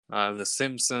 The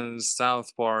Simpsons,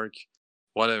 South Park,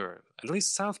 whatever. At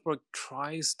least South Park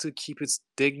tries to keep its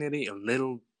dignity a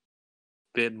little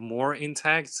bit more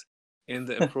intact in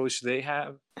the approach they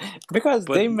have. Because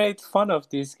But they made fun of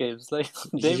these games. Like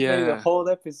they made a yeah, whole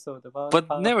episode about but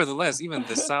how nevertheless, even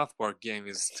the South Park game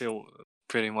is still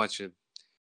pretty much it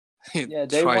yeah,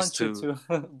 they tries want you to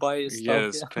to buy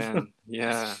stuff, yeah. spend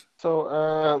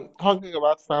So, talking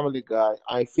about Family Guy,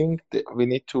 I think that we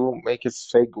need to make a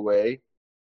segue.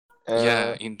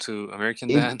 Uh, into American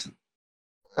in Dad.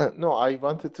 no, I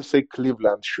wanted to say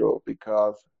Cleveland Show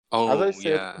because, as I Oh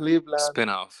said, yeah, Cleveland,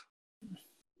 spin-off.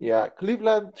 yeah,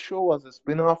 Cleveland Show was a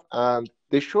spin-off, and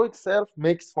the show itself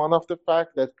makes fun of the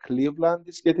fact that Cleveland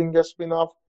is getting a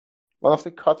spin-off. One of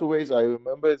the cutaways I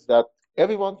remember is that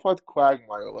everyone thought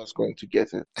Quagmire was going to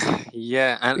get it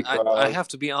Yeah, and I because, have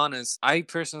to be honest, I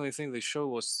personally think the show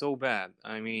was so bad.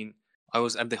 I mean, I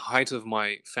was at the height of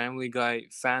my Family Guy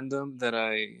fandom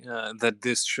that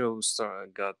this show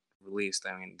got released.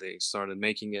 I mean, they started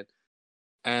making it,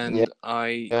 yeah, and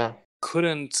I yeah,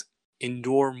 couldn't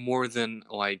endure more than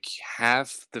like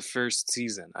half the first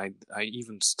season. I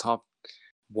even stopped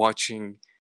watching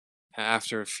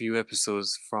after a few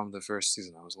episodes from the first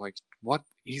season. I was like, what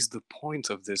is the point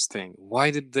of this thing?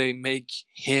 Why did they make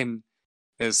him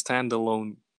a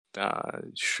standalone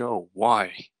show?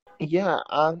 Why? yeah,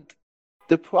 and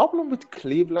the problem with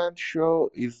Cleveland Show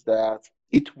is that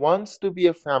it wants to be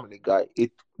a Family Guy.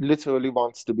 It literally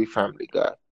wants to be Family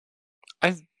Guy.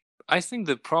 I I think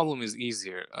the problem is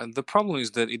easier. The problem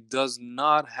is that it does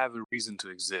not have a reason to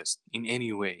exist in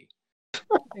any way.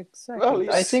 Well, Exactly.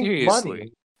 yeah, I think money.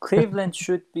 Seriously. Cleveland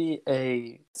should be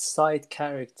a side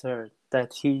character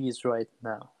that he is right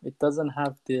now. It doesn't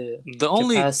have the The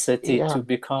only capacity Yeah, to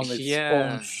become its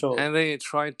own yeah, show. and they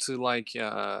tried to like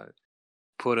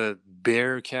put a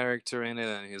bear character in it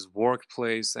and his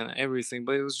workplace and everything,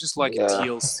 but it was just like a yeah,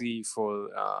 TLC for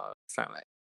family.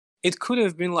 It could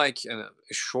have been like a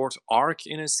short arc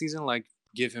in a season, like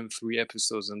give him 3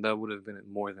 episodes, and that would have been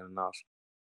more than enough.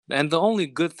 And the only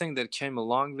good thing that came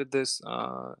along with this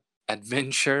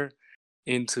adventure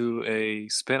into a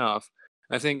spin-off,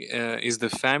 I think, is the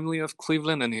family of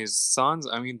Cleveland and his sons.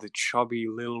 I mean, the chubby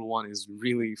little one is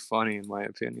really funny in my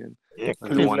opinion. yeah.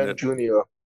 The one Cleveland that, Junior.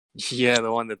 yeah,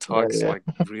 the one that Yeah, talks yeah, like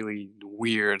really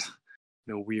weird,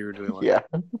 in a weird way, like. yeah.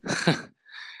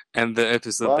 And the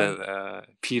episode But that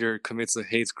Peter commits a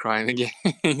hate crime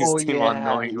oh against him yeah,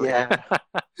 unknowingly. yeah,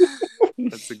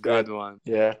 That's a that good one.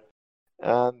 yeah.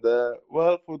 And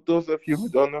well, for those of you who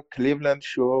don't know, Cleveland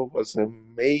Show was a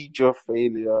major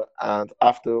failure, and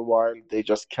after a while, they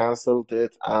just canceled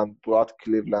it and brought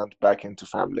Cleveland back into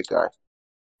Family Guy.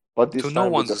 but To this no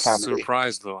time with the one's family.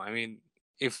 surprise, though. I mean,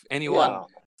 if anyone Yeah,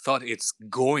 thought it's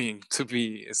going to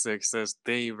be a success,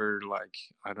 they were like,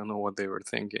 I don't know what they were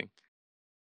thinking.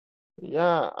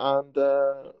 yeah, and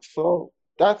so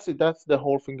that's it. That's the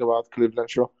whole thing about Cleveland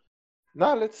show.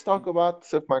 Now let's talk about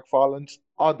Seth MacFarlane's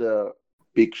other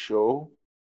big show,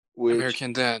 which,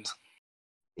 American Dad.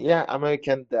 yeah,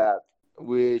 American Dad,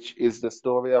 which is the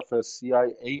story of a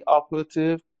CIA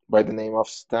operative by the name of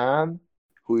Stan,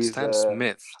 who is Stan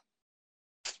Smith.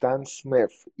 Stan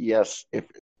Smith. Yes, if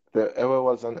there ever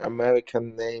was an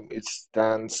American name, it's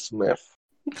Stan Smith.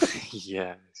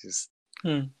 Yeah, it's just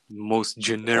Hmm. most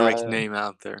generic Uh, name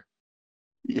out there.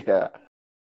 yeah,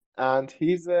 and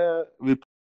he's a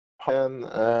Republican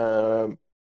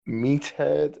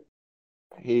meathead.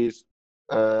 He's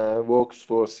works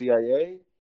for CIA.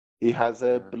 He has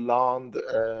a Yeah. blonde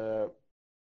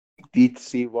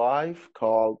ditzy wife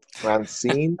called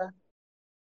Francine.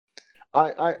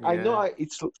 I know Yeah.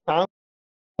 it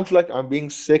sounds like I'm being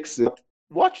sexist.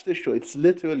 Watch the show. It's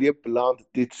literally a blonde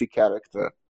ditzy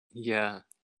character. Yeah.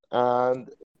 And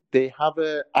they have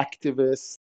a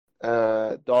activist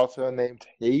daughter named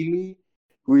Haley,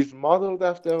 who is modeled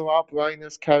after Rob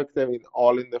Reiner's character in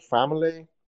All in the Family.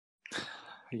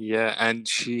 Yeah, and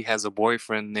she has a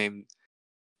boyfriend named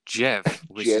Jeff,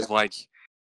 which Jeff. is like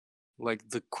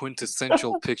the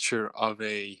quintessential picture of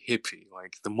a hippie,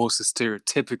 like the most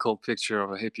stereotypical picture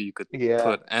of a hippie you could Yeah,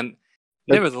 put. And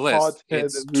a nevertheless,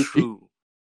 it's hot-headed hippie. true.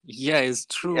 Yeah, it's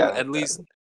true. Yeah, At least,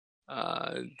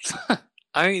 uh,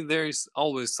 I mean, there's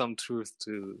always some truth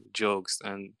to jokes,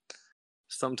 and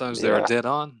sometimes they are yeah. dead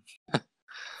on.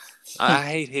 I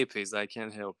hate hippies. I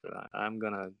can't help it. I'm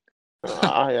gonna,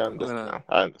 I I'm gonna. understand.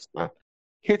 I understand. Yeah,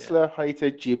 Hitler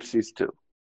hated gypsies too.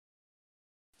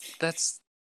 that's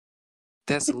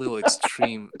a little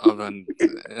extreme of an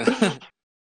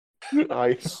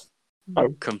I, I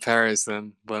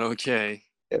comparison, but okay.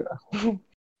 yeah. I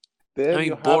Then you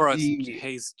mean, have Borat the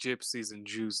hates gypsies and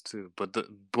Jews too, but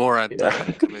Borat yeah,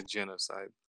 doesn't commit genocide.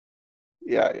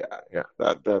 yeah.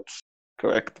 That's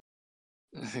correct.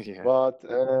 Yeah, But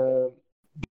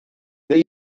the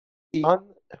one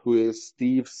who is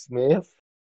Steve Smith,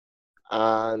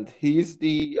 and he's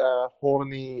the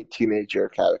horny teenager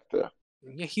character.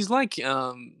 yeah, he's like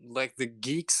the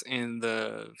geeks in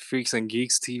the Freaks and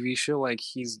Geeks TV show. Like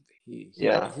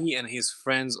Yeah, he and his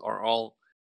friends are all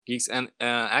geeks, and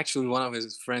actually one of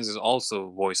his friends is also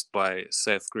voiced by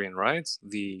Seth Green, right?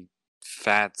 The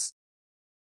fat.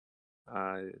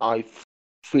 I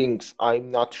think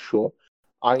I'm not sure.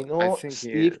 I I know think he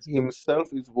Steve is. himself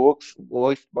is works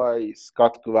voiced by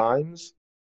Scott Grimes,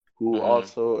 who Hmm.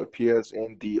 also appears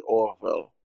in the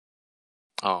Orville.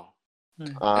 Oh.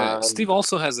 And Steve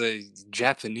also has a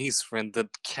Japanese friend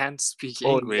that can't speak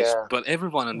oh English, yeah, but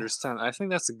everyone understands. I think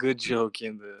that's a good joke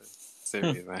in the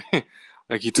series. Right?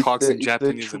 Like he talks in it's the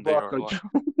Japanese and they are Chewbacca like,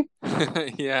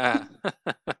 joke. yeah.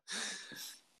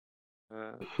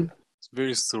 It's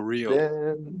very surreal.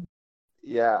 Then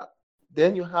yeah,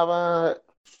 then you have a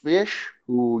fish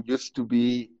who used to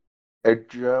be a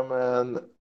German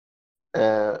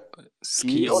uh, Ski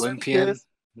ski Olympian. Olympist.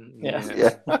 Yeah.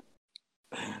 Yeah. Yeah,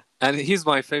 And he's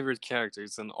my favorite character.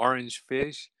 It's an orange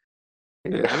fish. I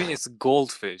mean, yeah, it's a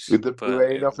goldfish, with the but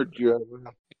brain of a German.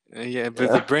 yeah,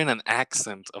 but the Yeah, brain and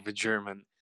accent of a German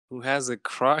who has a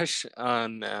crush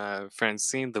on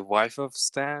Francine, the wife of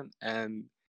Stan, and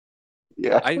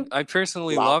yeah. I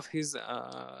personally Wow.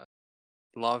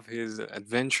 love his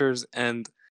adventures, and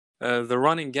the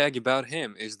running gag about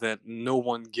him is that no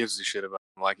one gives a shit about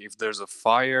him. Like if there's a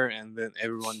fire, and then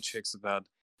everyone checks about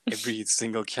every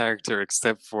single character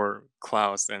except for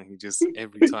Klaus, and he just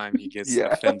every time he gets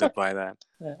Yeah. offended by that.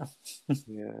 Yeah.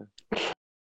 Yeah.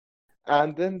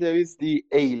 And then there is the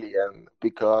alien,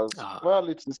 because, Ah, well,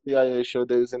 it's a CIA show.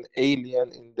 There is an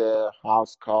alien in the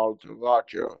house called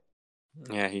Roger.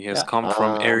 yeah, he has Yeah. come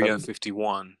from Area And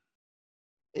 51.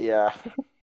 yeah,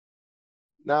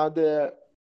 now the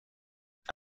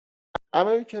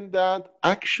American Dad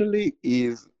actually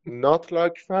is not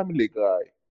like Family Guy,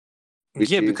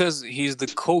 which Yeah, is, because he's the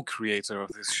co-creator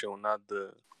of this show, not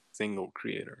the single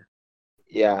creator.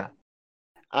 yeah.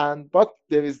 And but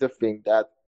there is the thing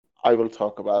that I will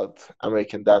talk about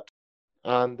American Dad.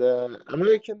 And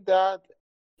American Dad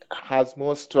has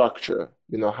more structure,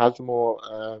 has more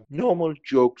normal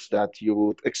jokes that you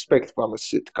would expect from a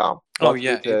sitcom, Oh but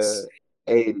yeah, with a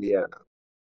alien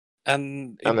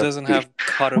and it and a doesn't fish. have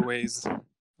cutaways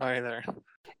either.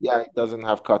 Yeah, it doesn't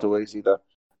have cutaways either.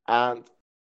 And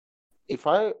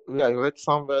I read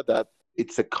somewhere that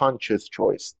it's a conscious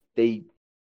choice. They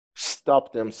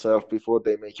stop themselves before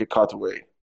they make a cutaway.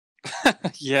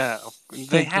 Yeah,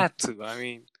 they had to. I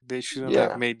mean, they shouldn't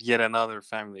have Yeah, made yet another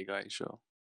Family Guy show.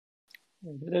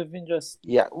 It would have been just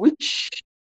yeah,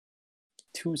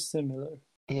 too similar.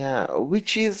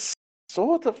 which is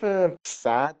sort of a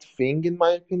sad thing in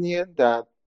my opinion that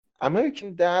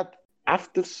American Dad,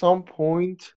 after some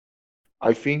point,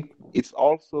 I think it's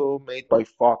also made by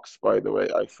Fox, by the way,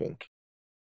 I think.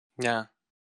 Yeah,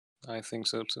 I think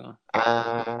so too.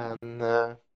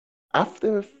 And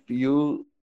after a few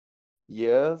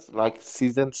years, like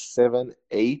season 7,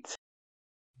 8,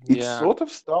 it Yeah. sort of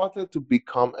started to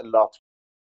become a lot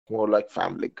more like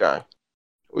Family Guy,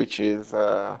 which is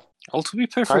Well, to be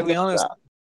kind perfectly of honest, sad.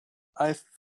 I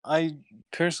I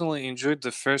personally enjoyed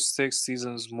the first 6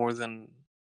 seasons more than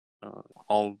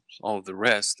all of the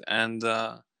rest, and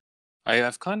I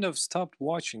have kind of stopped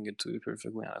watching it. To be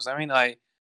perfectly honest, I mean, I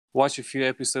watch a few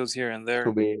episodes here and To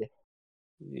there. be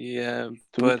Yeah,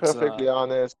 to be but perfectly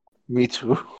honest, me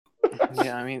too.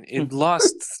 yeah, I mean, it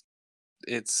lost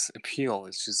its appeal.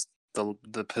 It's just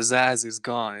the pizzazz is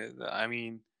gone. I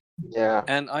mean, Yeah,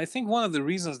 and I think one of the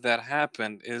reasons that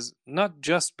happened is not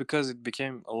just because it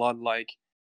became a lot like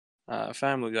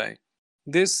Family Guy.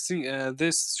 This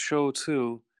show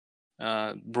too.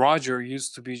 Roger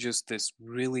used to be just this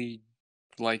really,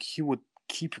 like, he would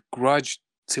keep a grudge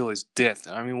till his death.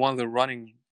 I mean, one of the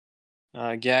running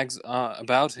gags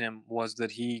about him was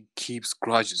that he keeps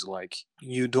grudges. Like,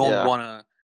 you don't yeah, want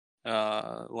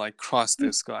to like cross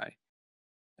this guy,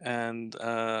 and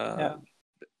Yeah.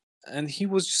 he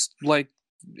was just like,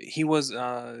 he was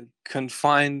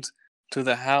confined to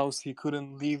the house. He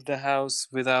couldn't leave the house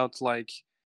without like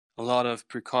a lot of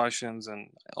precautions and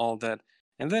all that.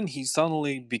 And then he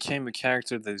suddenly became a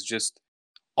character that's just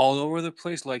all over the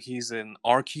place. Like, he's an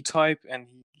archetype, and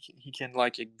he can,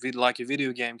 like a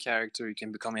video game character. He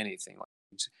can become anything.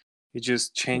 Like, he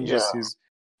just changes yeah, his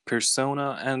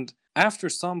persona, and after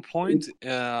some point,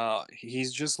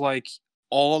 he's just like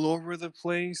all over the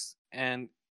place, and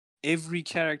every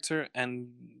character, and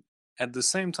at the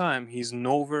same time, he's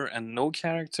nowhere and no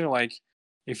character. Like,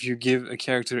 if you give a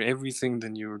character everything,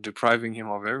 then you're depriving him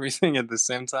of everything at the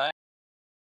same time.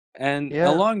 And yeah,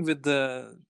 along with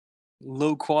the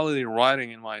low quality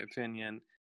writing, in my opinion,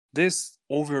 this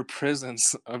over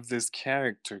presence of this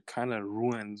character kind of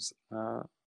ruins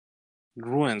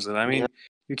it. I yeah, mean,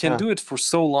 you can do it for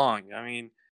so long. I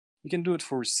mean, you can do it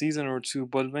for a season or two,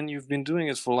 but when you've been doing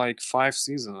it for like 5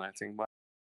 seasons, I think, but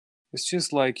it's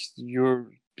just like you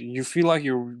feel like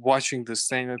you're watching the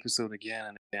same episode again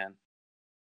and again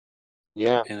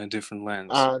yeah. in a different lens.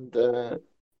 And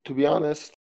to be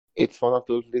honest, it's one of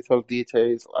those little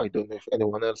details. I don't know if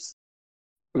anyone else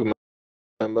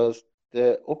remembers.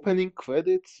 The opening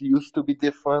credits used to be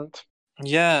different,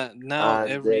 Yeah, now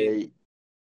and every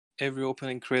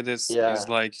opening credits yeah, is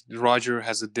like Roger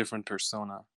has a different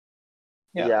persona.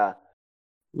 Yeah. yeah,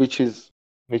 which is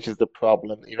the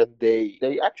problem. Even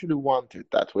they actually want it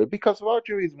that way because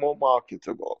Roger is more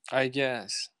marketable. I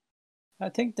guess. I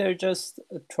think they're just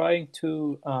trying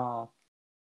to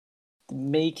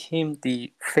make him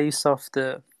the face of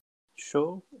the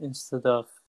show instead of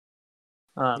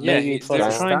Yeah, maybe it they're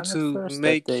wasn't Yeah, trying Stan at to first that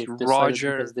make they decided because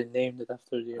Roger they named it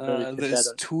after the American the Dad.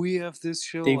 Stewie of this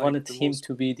show, They like wanted the him most.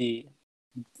 to be the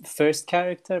first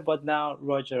character, but now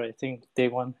Roger, I think they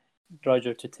want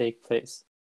Roger to take place.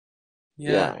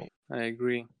 Yeah, yeah, I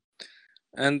agree.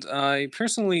 And I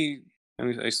personally, I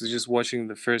mean, I suggest watching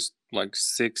the first like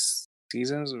 6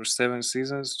 seasons or 7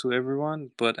 seasons to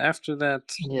everyone, but after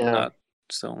that, yeah, not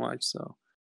so much. So,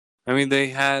 I mean, they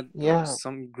had yeah.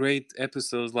 some great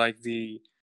episodes like the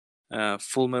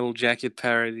Full Metal Jacket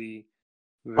parody,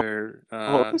 where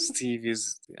Oh, Steve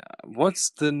is. What's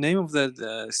the name of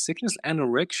that sickness?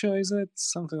 Anorexia, is it?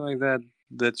 Something like that.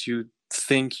 That you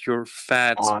think you're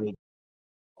fat. I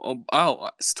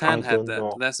Stan had don't that.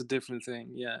 know. That's a different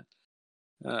thing. Yeah.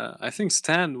 I think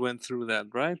Stan went through that,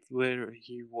 right? Where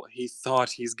he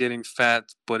thought he's getting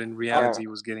fat, but in Yeah, reality he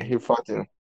was getting, he fought him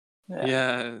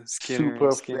yeah, skinnier and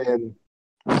super skinnier. thin.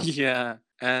 Yeah,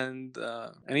 and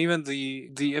even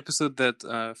the episode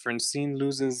that Francine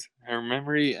loses her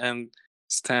memory and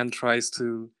Stan tries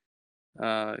to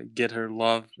get her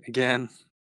love again.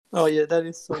 Oh yeah, that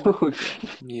is so much.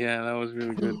 Yeah, that was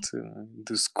really good too.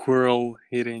 The squirrel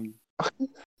hitting.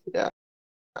 Yeah.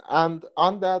 And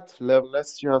on that level,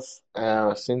 let's just,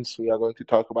 since we are going to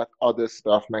talk about other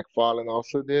stuff McFarlane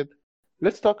also did,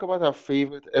 let's talk about our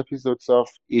favorite episodes of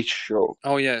each show.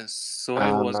 Oh yes,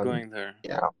 Sohail was Um, going there.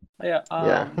 yeah, Yeah,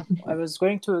 yeah, I was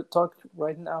going to talk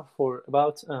right now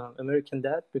about American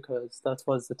Dad because that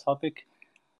was the topic.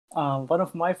 One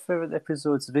of my favorite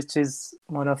episodes, which is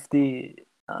one of the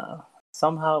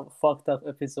somehow fucked up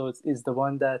episodes is the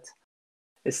one that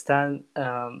Stan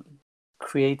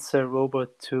creates a robot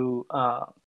to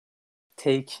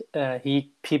take.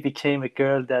 He became a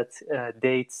girl that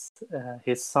dates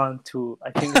his son to,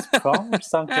 I think it's prom or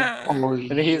something. Oh,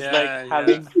 And he's like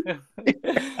having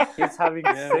he's having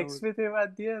sex with him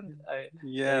at the end.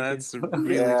 That's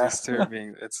really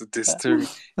disturbing. It's a disturbing.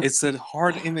 It's a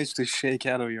hard image to shake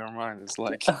out of your mind. It's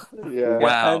like,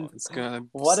 wow, and it's gonna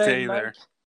stay there.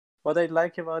 What I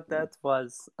like about that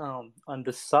was on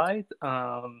the side,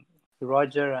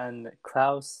 Roger and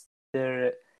Klaus,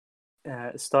 they're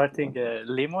starting a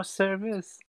limo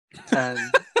service, and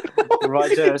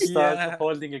Roger starts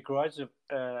holding a grudge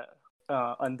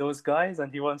on those guys,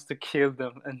 and he wants to kill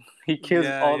them, and he kills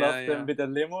all of them with a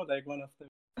limo, like one of them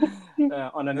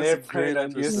on an airplane,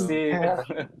 and you see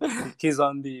he's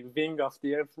on the wing of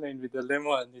the airplane with the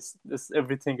limo, and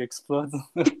everything explodes.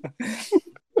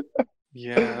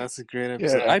 Yeah, that's a great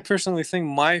episode. I personally think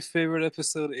my favorite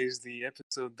episode is the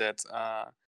episode that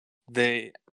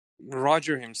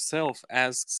Roger himself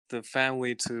asks the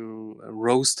family to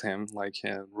roast him, like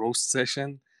a roast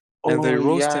session. And they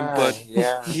roast him, but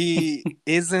he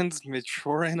isn't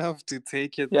mature enough to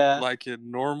take it like a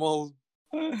normal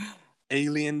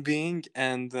alien being,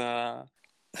 and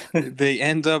they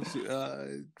end up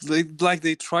like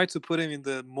they try to put him in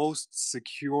the most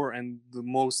secure and the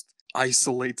most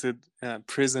isolated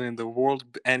prison in the world,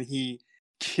 and he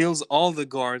kills all the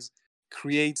guards,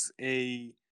 creates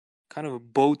a kind of a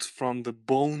boat from the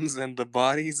bones and the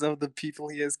bodies of the people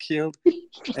he has killed.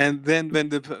 And then when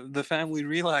the family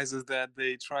realizes that,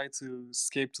 they try to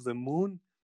escape to the moon,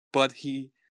 but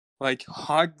he like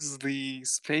hugs the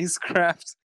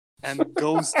spacecraft and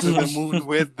goes to the moon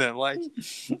with them. Like,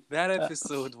 that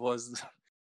episode was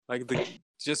like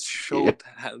just showed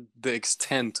the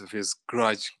extent of his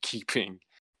grudge keeping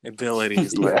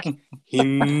abilities. Like, he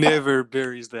never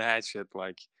buries the hatchet.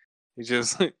 Like, he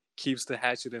just keeps the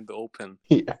hatchet in the open.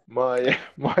 Yeah, my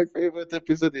favorite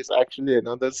episode is actually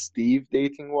another Steve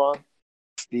dating one.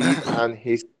 Steve and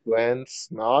his friend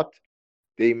Snot,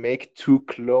 they make 2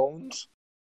 clones,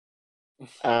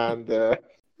 and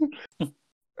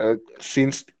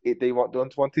since they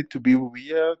don't want it to be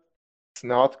weird,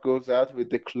 Snot goes out with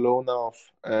the clone of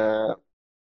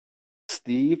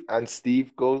Steve, and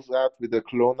Steve goes out with the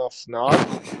clone of Snot.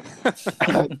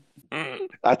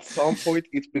 At some point,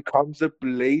 it becomes a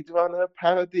Blade Runner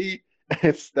parody.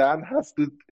 Stan has to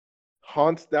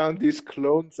hunt down these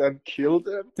clones and kill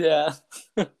them. Yeah.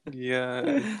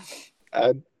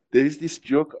 And there's this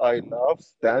joke I love.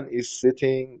 Stan is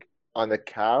sitting on a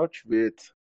couch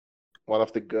with one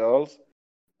of the girls,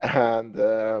 and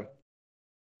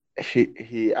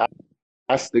he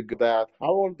asks the girl, "How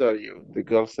old are you?" The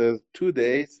girl says, 2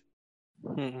 days.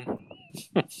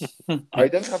 I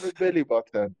don't have a belly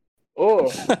button.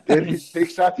 Oh, then he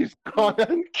takes out his gun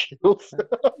and kills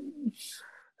them.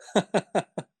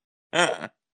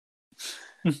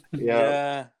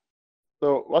 Yeah.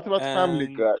 So, what about Family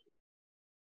Guy?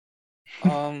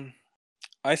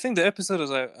 I think the episode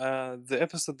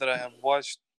that I have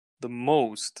watched the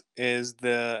most is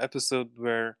the episode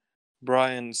where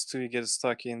Brian and Stewie get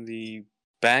stuck in the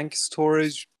bank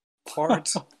storage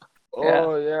part.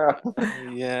 Yeah,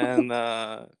 and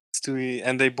Stewie,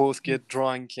 and they both get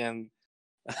drunk, and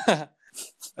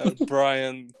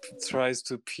Brian tries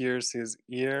to pierce his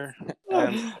ear,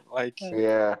 and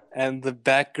and the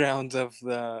background of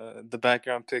the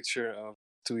background picture of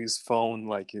Stewie's phone,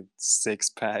 like it's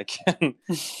 6-pack,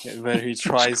 where he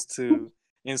tries to,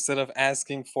 instead of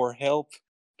asking for help,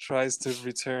 tries to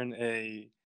return a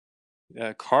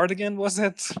cardigan, was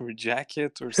it, or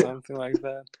jacket or something like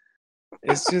that.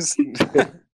 It's just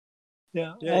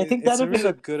I think that it's a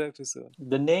really good episode.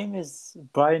 The name is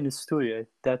Brian and Stewie.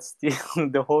 That's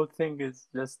the whole thing is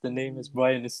just the name is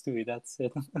Brian and Stewie. That's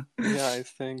it. I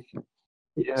think.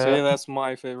 So that's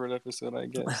my favorite episode, I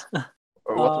guess.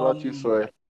 What about you, Soy?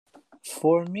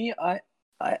 For me, I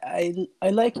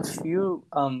like few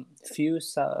I'm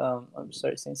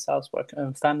sorry, saying South Park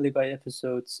Family Guy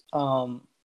episodes.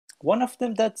 One of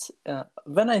them that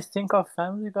when I think of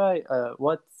Family Guy,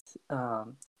 what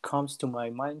comes to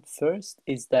my mind first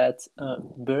is that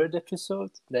bird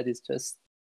episode that is just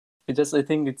I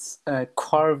think it's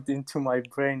carved into my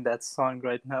brain, that song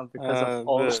right now, because of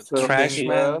all the Trash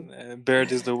Man,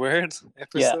 Bird is the Word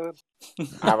episode.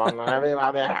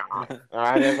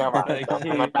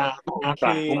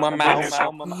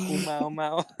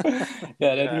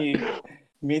 That he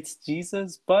meets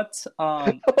Jesus, but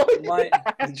my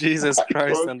Jesus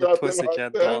Christ and the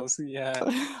Pussycat Dolls.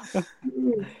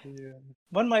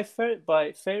 But my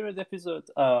favorite episode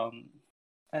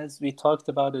as we talked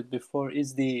about it before,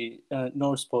 is the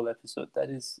North Pole episode. That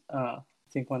is, I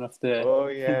think, one of the Oh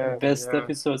yeah, best yeah.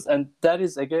 episodes, and that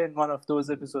is again one of those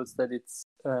episodes that it's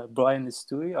Brian and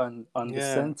Stewie on the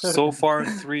Yeah. center. So far,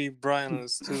 3 Brian and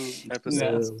Stu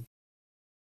episodes.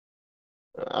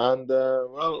 And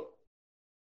well,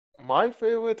 my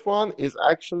favorite one is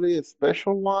actually a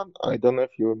special one. I don't know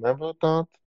if you remember that.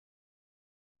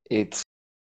 It's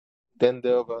Then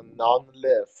There Were None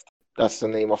Left. That's the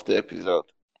name of the episode.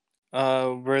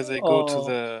 Where they go to Oh.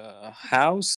 the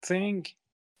house thing,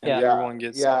 and Yeah. everyone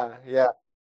gets Yeah.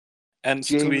 and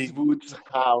James Stewie. Woods'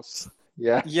 house.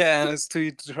 Yeah. Yeah, and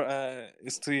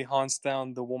Stewie hunts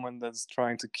down the woman that's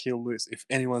trying to kill Liz. If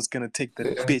anyone's gonna take that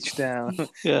Yeah. bitch down,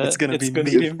 Yeah, it's gonna be me.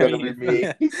 It's gonna be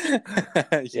me.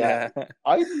 Yeah.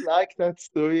 I like that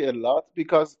story a lot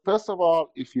because, first of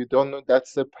all, if you don't know,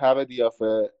 that's a parody of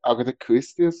a Agatha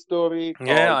Christie story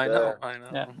Yeah, called, I know.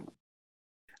 Yeah.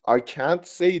 I can't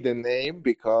say the name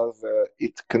because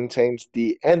it contains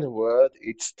the N-word.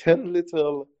 It's 10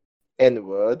 little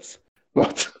N-words,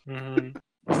 but Mhm.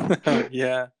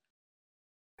 Yeah,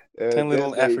 10 then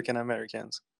little they, African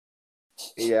Americans.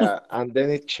 yeah, and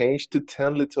then it changed to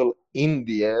 10 little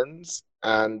Indians,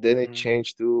 and then it Mhm.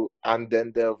 changed to, and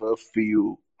then there were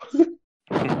few,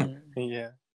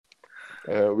 Yeah.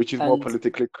 which is more And-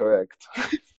 politically correct.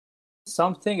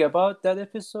 Something about that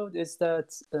episode is that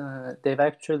they've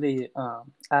actually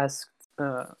asked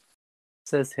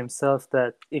says himself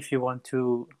that if you want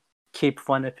to keep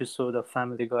one episode of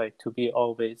Family Guy to be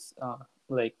always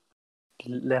like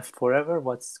left forever,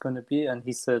 what's going to be? And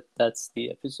he said that's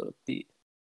the episode.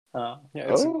 Yeah,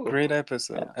 it's Oh. a great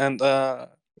episode. Yeah. And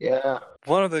Yeah.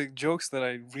 one of the jokes that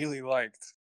I really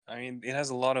liked, I mean, it has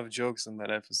a lot of jokes in that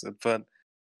episode, but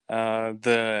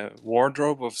the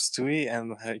wardrobe of Stewie,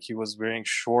 and he was wearing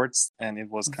shorts, and it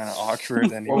was kind of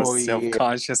awkward, and he was Oh, yeah.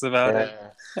 self-conscious about it.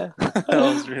 Yeah. That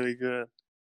was really good.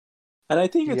 And I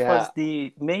think it was Yeah.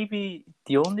 maybe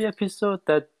the only episode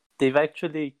that they've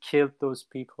actually killed those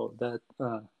people. That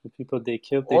the people they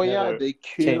killed, they Oh, yeah, never they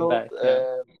came killed back.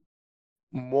 Yeah.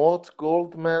 Mort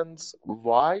Goldman's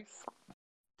wife.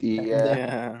 The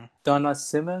Yeah. Donna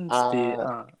Simmons, the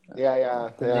yeah.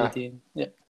 lady. Yeah,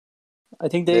 I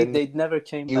think Then they never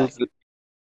came he back. was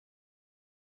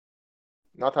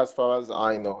not as far as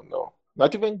I know, no.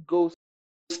 Not even Ghost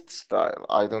style.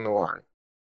 I don't know why. We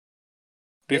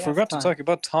They have forgot to time. talk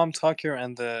about Tom Tucker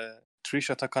and the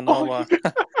Trisha Oh, Takanawa too.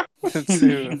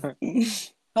 To be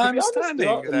I'm honest, there standing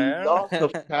are there. a lot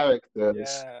of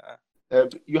characters. Yeah.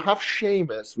 You have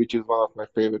Seamus, which is one of my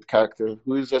favorite characters,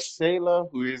 who is a sailor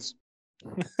who is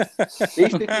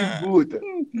basically wood.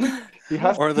 He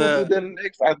has Or two wooden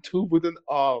legs and two wooden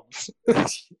arms.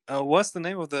 what's the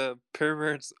name of the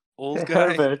pervert old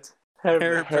guy? Herbert.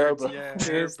 Herbert. Yeah, He's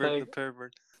Herbert the like-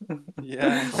 pervert.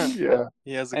 Yeah, Yeah.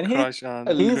 he has a And crush on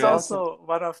He's Chris. also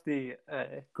one of the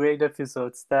great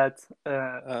episodes that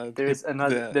there is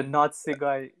another the Nazi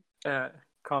guy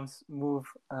move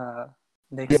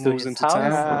next to moves his into house.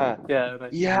 town. Yeah, like,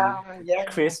 Yeah.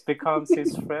 Chris becomes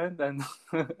his friend and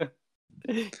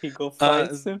he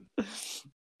fights him.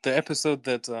 The episode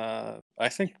that I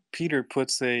think Peter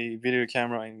puts a video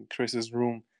camera in Chris's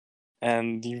room,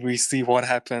 and we see what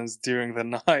happens during the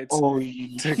night Oh,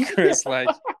 to Chris. Like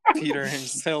Peter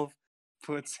himself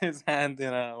puts his hand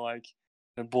in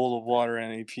a bowl of water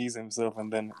and he pees himself,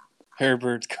 and then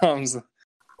Herbert comes.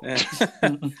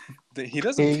 And he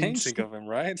does a Paints. painting of him,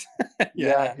 right?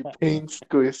 Yeah, he paints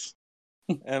Chris.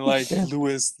 And like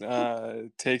Lewis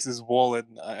takes his wallet.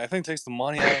 I think takes the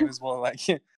money out of his wallet. Like,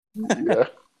 Yeah.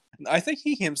 I think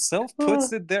he himself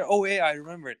puts it there. Oh yeah, I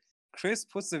remember it. Chris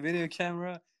puts the video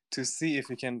camera to see if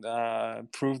he can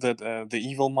prove that the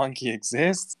evil monkey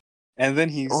exists, and then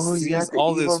he sees the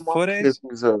all evil this monkey footage.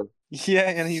 episode. Yeah,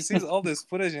 and he sees all this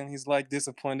footage, and he's like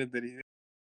disappointed that he didn't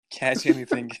catch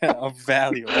anything of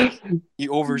value. Like he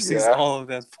oversees Yeah. all of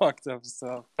that fucked up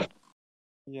stuff.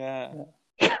 Yeah.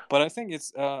 But I think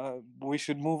it's we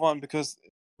should move on because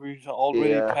we've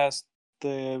already Yeah. passed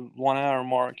the 1 hour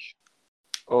mark.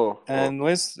 Oh. And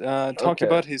let's talk Okay.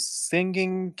 about his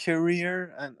singing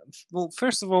career. And well,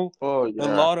 first of all, Oh, a yeah.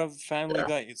 lot of Family Yeah.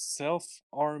 Guy itself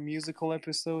are musical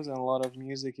episodes, and a lot of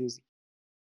music is.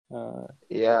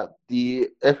 Yeah, the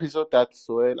episode that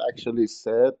Soel actually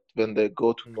said when they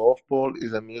go to North Pole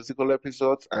is a musical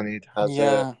episode, and it has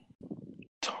Yeah, a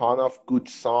ton of good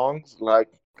songs like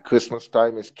Christmas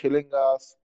Time is Killing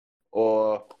Us,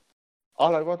 or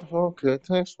All I Want for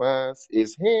Christmas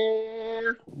is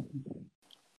Here.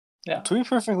 to be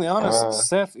perfectly honest, Uh,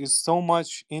 Seth is so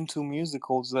much into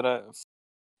musicals that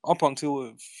up until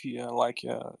a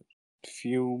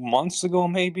few months ago,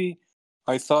 maybe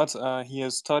I thought he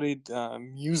has studied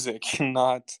music,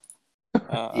 not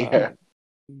Yeah.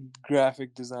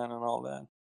 graphic design and all that.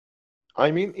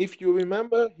 I mean, if you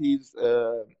remember, he's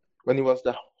when he was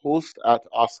the host at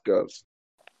Oscars,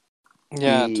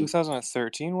 Yeah, he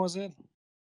 2013 was it?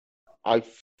 I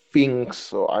think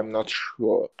so. I'm not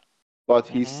sure, but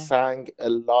he Mm-hmm. sang a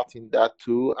lot in that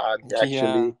too, and he Yeah.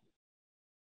 actually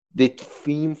the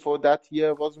theme for that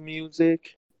year was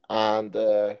music, and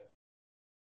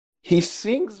he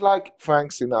sings like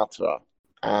Frank Sinatra,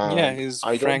 Yeah, and his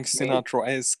I don't Frank think,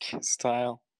 Sinatra-esque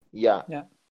style. yeah, Yeah.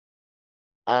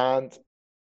 and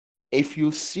if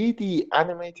you see the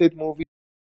animated movie,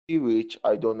 which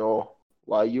I don't know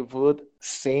why you would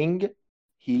sing,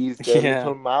 he's the Yeah,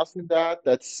 little mouse in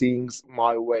that sings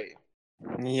My Way.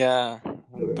 yeah, the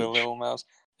Which, little mouse.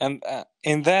 And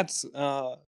in that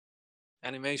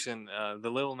animation, the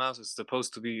little mouse is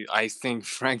supposed to be, I think,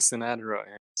 Frank Sinatra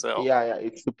himself. yeah,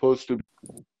 it's supposed to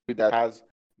be that has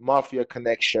mafia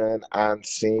connection and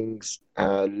sings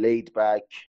laid back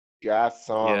jazz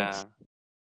songs.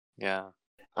 Yeah, yeah.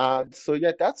 And so,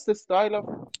 yeah, that's the style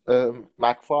of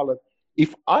McFarlane.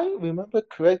 If I remember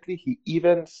correctly, he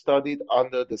even studied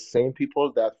under the same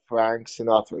people that Frank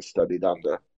Sinatra studied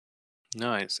under.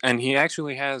 Nice. And he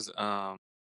actually has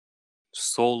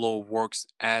solo works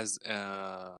as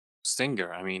a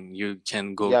singer. I mean, you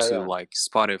can go Yeah, to yeah. like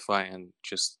Spotify and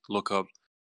just look up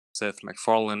Seth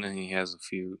MacFarlane, and he has a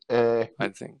few, Uh, I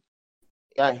think.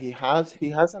 yeah, he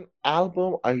has an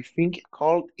album I think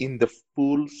called In the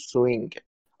Full Swing.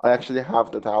 I actually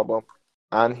have that album,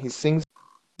 and he sings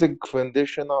a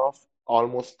rendition of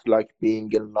Almost Like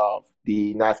Being in Love,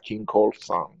 the Nat King Cole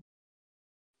song.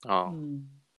 Oh, Mm.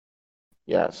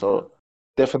 Yeah, so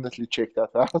definitely check that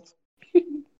out.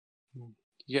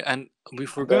 yeah, and we And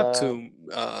forgot to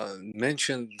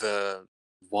mention the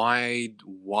wide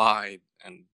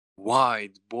and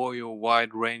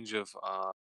wide range of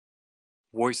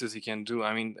voices he can do.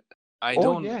 I mean, I oh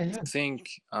don't yeah, yeah.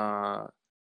 think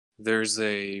there's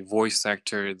a voice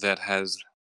actor that has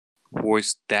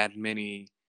voiced that many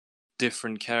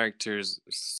different characters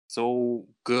so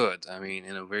good. I mean,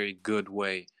 in a very good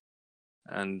way.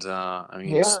 And I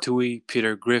mean, Yeah, Stewie,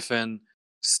 Peter Griffin,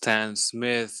 Stan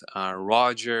Smith,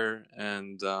 Roger,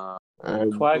 and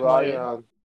Quagmire. Brian,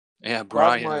 yeah, Quagmire,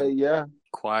 Brian, yeah,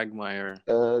 Quagmire,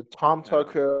 Tom uh,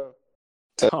 Tucker,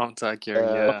 Tom Tucker,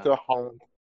 yeah, Dr. Holland,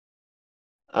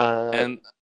 uh, and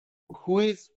who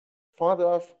is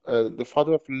the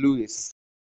father of Louis,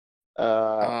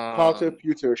 uh, Carter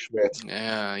Peter Schmidt.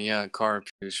 yeah, Carl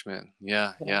Schmidt,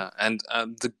 yeah, Yeah. yeah, and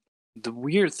the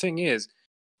weird thing is,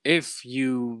 if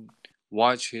you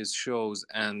watch his shows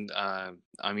and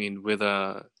I mean,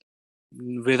 without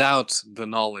the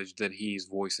knowledge that he's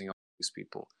voicing all these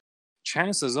people,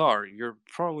 chances are you're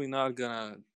probably not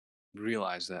gonna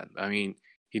realize that. I mean,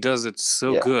 he does it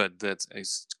so Yeah, good that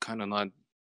it's kind of not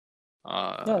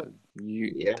uh Yeah.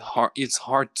 yeah, hard. It's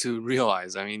hard to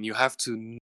realize. I mean, you have to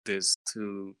know this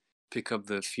to pick up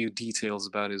the few details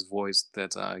about his voice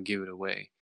that give it away.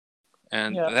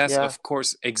 And Yeah. that's yeah. of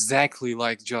course exactly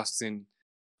like Justin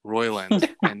Roiland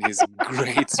and his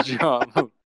great job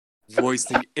of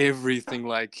voicing everything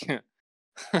like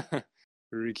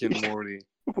Rick and Morty.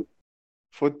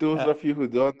 For those Yeah. of you who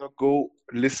don't know, go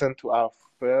listen to our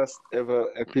first ever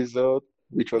episode,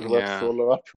 which was about Yeah,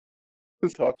 Solo Up,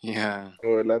 talking yeah, to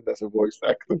Orland as a voice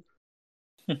actor.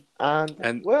 And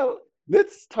and well,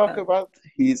 let's talk And, about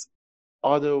his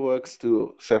other works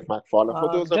too, Seth MacFarlane. For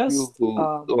those of you just who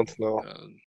don't know, uh,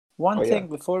 one oh yeah, thing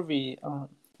before we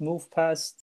move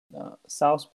past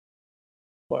South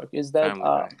Park is that Family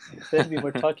Guy. when we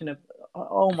were talking about,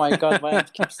 oh my god, why I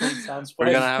keep saying South We're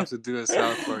Park? gonna have to do a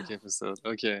South Park episode.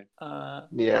 Okay. uh,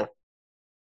 yeah.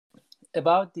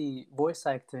 about the voice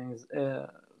actings,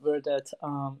 were that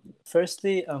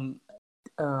firstly,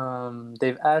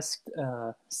 they've asked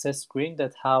Seth Green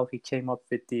that how he came up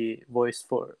with the voice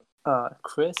for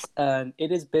Chris, and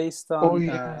it is based Oh on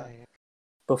yeah,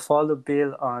 Buffalo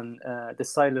Bill on The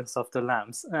Silence of the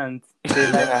Lambs, and they've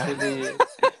yeah. actually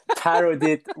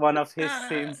parodied one of his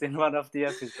scenes in one of the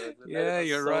episodes, and that Yeah, was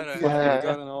you're so right. I had funny. Yeah,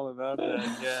 forgotten all about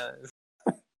that. Yeah.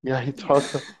 yeah, he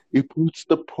talks. He puts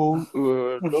the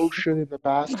lotion in the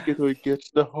basket, or he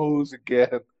gets the hose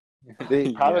again. They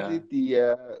Yeah. parodied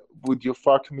the "Would you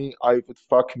fuck me? I would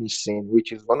fuck me" scene,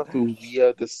 which is one of the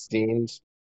weirdest scenes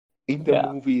in the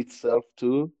Yeah. movie itself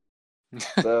too.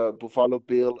 The Buffalo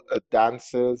Bill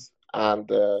dances, and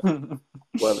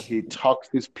well, he tucks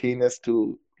his penis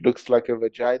to looks like a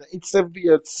vagina. It's a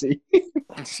weird scene.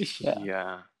 Yeah.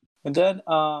 Yeah. And then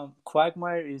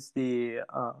Quagmire is the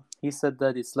he said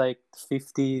that it's like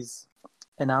 50s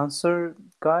announcer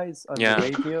guys on the Yeah.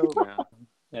 radio. Yeah.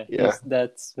 Yeah, Yeah.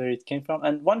 that's where it came from.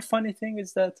 And one funny thing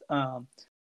is that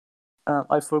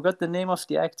I forgot the name of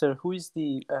the actor. Who is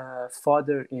the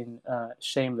father in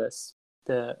Shameless?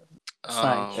 The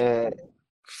Frank.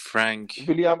 Frank.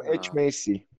 William H.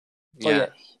 Macy. Oh yeah,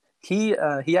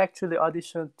 Yeah. he actually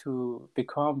auditioned to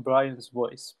become Brian's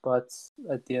voice, but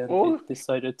at the end he Oh,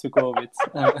 decided to go with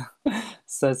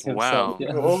Seth himself. Wow.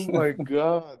 Yeah, oh my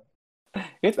God.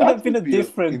 it would have That been a would be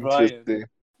different Brian. interesting.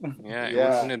 Yeah, it would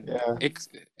have Yeah, been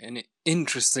yeah, an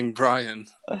interesting Brian.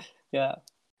 Yeah,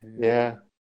 yeah.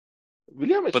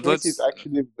 William H. But Macy is let's.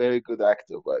 actually a very good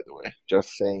actor, by the way.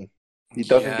 Just saying. He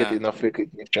doesn't get Yeah. enough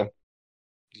recognition.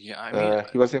 Yeah. I mean,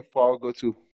 He was in Fargo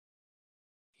too.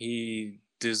 he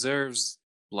deserves,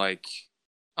 like,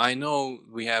 I know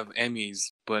we have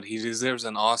Emmys, but he deserves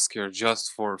an Oscar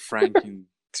just for Frank in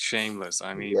Shameless.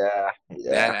 I mean, Yeah, that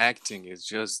yeah, acting is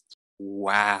just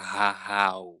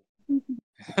wow.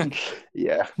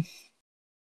 yeah.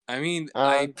 I mean,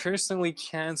 I And personally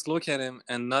can't look at him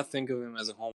and not think of him as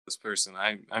a homeless person.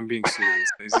 I'm being serious.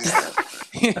 It's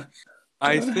just,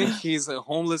 I think he's a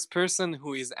homeless person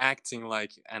who is acting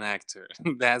like an actor.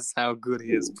 That's how good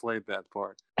he has played that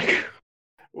part.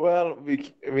 well,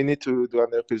 we need to do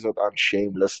an episode on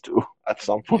Shameless too at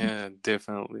some point. Yeah,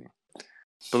 definitely.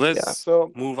 But Yeah, let's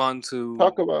so move on to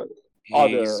talk about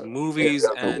his other movies areas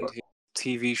of and work. his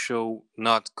TV show,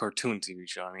 not cartoon TV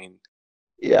show. I mean,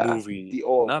 Yeah, movie, the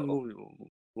not old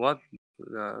movie. What?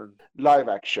 Uh, live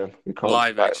action. We call it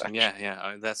Live live action. action.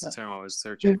 Yeah. That's the term I was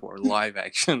searching for. Live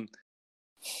action.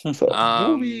 So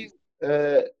Um. movies,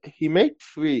 he made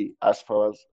three as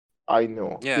far as I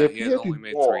know. He Yeah, he has appeared only in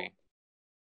made more. three.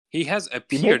 He has He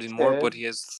appeared made in more, but Ted. he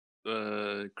has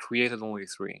created only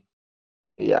three.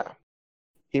 Yeah,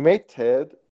 he made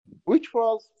Ted, which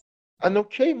was an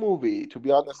okay movie. To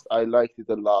be honest, I liked it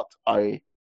a lot. I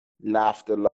laughed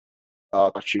a lot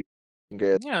watching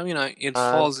it. Yeah, I mean, it And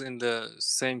falls in the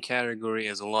same category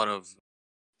as a lot of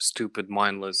stupid,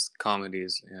 mindless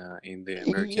comedies in the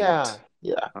American. yeah,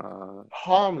 yeah, Uh,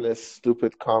 harmless,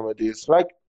 stupid comedies like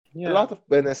a yeah, lot of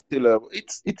Ben Stiller.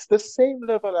 It's the same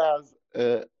level as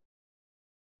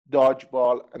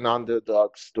Dodgeball, an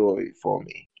underdog story for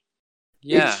me. It's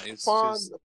yeah. It's fun,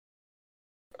 just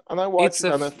and I watch it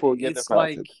and I forget it's about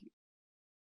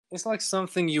it.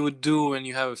 something you would do when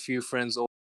you have a few friends over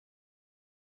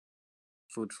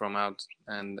food from out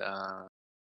and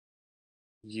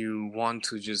you want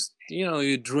to just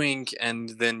you drink and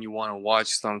then you want to watch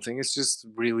something. It's just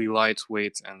really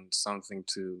lightweight and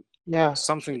Yeah,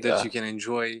 something that yeah, you can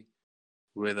enjoy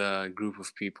with a group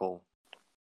of people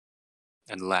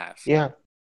and laugh. yeah.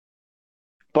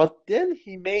 But then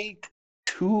he made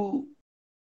two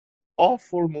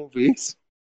awful movies.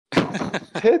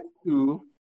 Ted 2,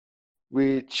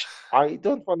 which I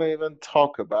don't want to even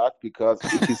talk about because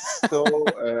it is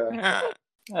so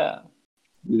yeah,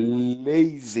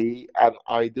 lazy, and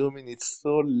I do mean it's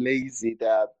so lazy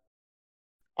that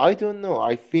I don't know.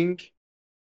 I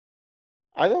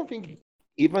don't think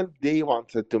even they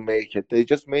wanted to make it. They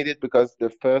just made it because the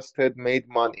first Ted made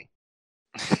money.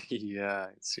 Yeah,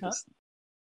 it's yeah. just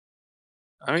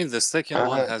I mean the second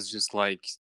one Uh, has just like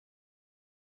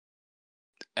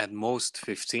at most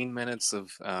 15 minutes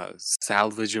of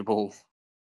salvageable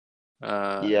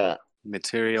uh, yeah,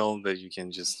 material that you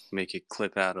can just make a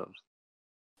clip out of.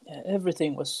 Yeah,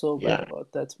 everything was so bad yeah,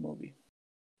 about that movie.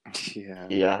 Yeah.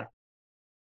 yeah.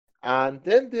 And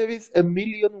then there is A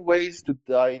Million Ways to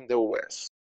Die in the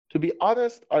West. To be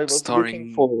honest, I was looking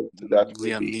Starring forward to that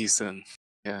Liam movie. Neeson.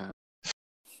 Yeah.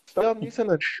 Liam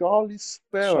Neeson and Charlize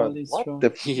Theron. Charlie What Strong.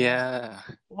 the Yeah.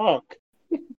 fuck?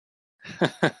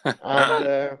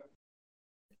 And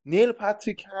Neil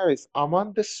Patrick Harris,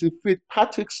 Amanda Seyfried,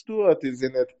 Patrick Stewart is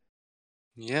in it.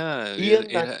 Yeah, Ian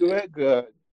McGregor.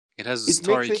 it has a It makes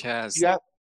starry it cast. ja-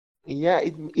 yeah,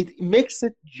 it makes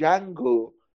it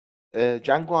Django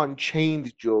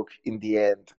Unchained joke in the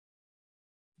end.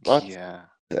 But Yeah.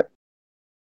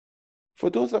 for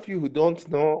those of you who don't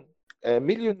know, A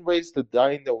Million Ways to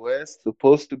Die in the West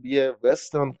supposed to be a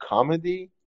Western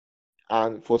comedy,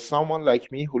 and for someone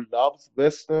like me who loves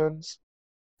Westerns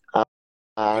It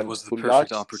and was the who perfect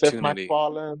likes Seth opportunity.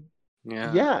 MacFarlane,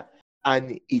 Yeah. yeah,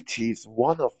 and it is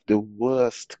one of the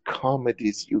worst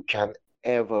comedies you can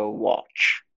ever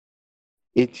watch.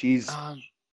 It is Um,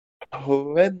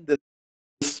 horrendously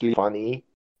funny.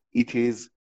 It is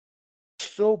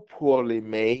so poorly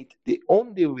made. The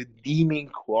only redeeming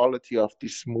quality of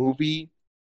this movie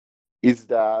is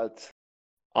that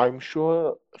I'm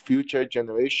sure future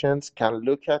generations can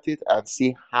look at it and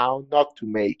see how not to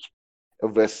make a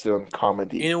Western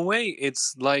comedy. In a way,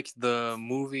 it's like the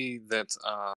movie that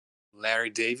Larry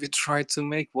David tried to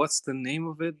make. What's the name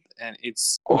of it? And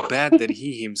it's bad that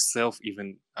he himself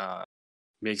even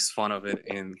makes fun of it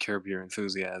in Curb Your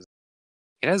Enthusiasm.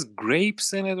 It has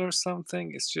grapes in it or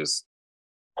something. It's just,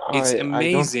 it's I don't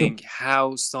amazing think.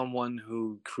 how someone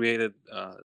who created,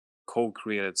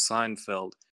 co-created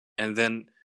Seinfeld, and then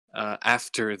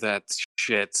after that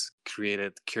shit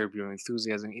created Curb Your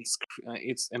Enthusiasm.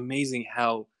 It's amazing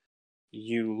how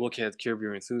you look at Curb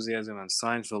Your Enthusiasm and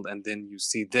Seinfeld, and then you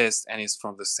see this, and it's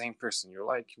from the same person. You're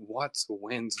like, what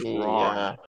went wrong?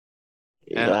 Yeah,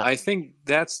 And yeah. I think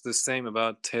that's the same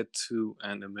about Ted 2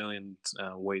 and A Million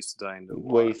Ways to Die in the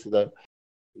Water. Ways that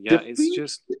Yeah, the it's thing,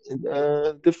 just,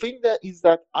 the thing that is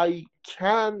that I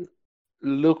can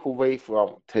look away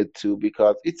from Ted 2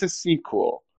 because it's a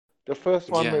sequel. The first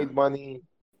one yeah. made money.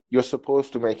 You're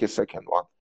supposed to make a second one.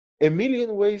 A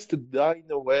Million Ways to Die in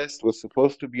the West was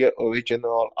supposed to be an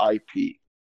original IP,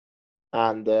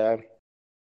 and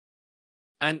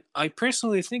And I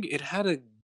personally think it had a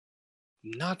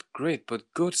not great, but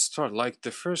good start. Like, the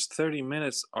first 30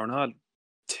 minutes are not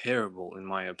terrible, in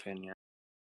my opinion.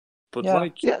 But, Yeah,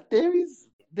 like, yeah, there is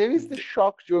the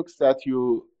shock jokes that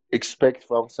you expect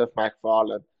from Seth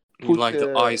MacFarlane. Put like the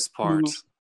the ice part. two,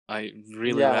 I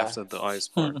really yeah, laughed at the ice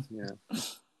part. Yeah. the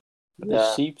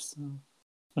yeah. sheeps.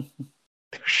 The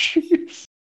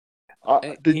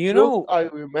You joke know, I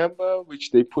remember, which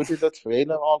they put in the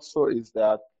trailer also, is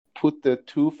that put the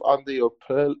tooth under your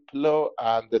pillow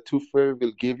and the tooth fairy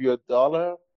will give you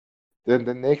 $1. Then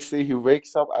the next day he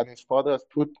wakes up and his father has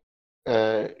put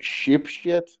sheep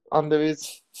shit under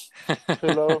his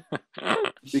pillow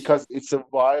because it's a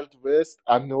wild west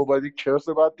and nobody cares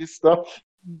about this stuff.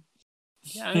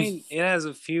 yeah, I mean, it has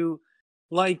a few,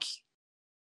 like,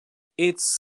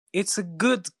 it's it's a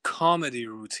good comedy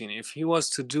routine. If he was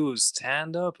to do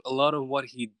stand up, a lot of what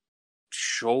he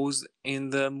shows in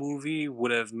the movie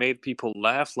would have made people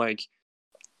laugh. Like,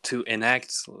 to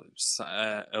enact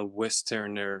a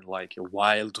westerner, like a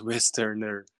wild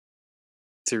westerner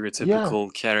Yeah,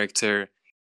 stereotypical character,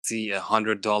 see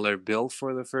 $100 bill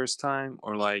for the first time,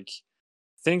 or like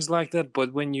things like that.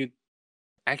 But when you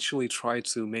actually try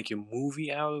to make a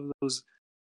movie out of those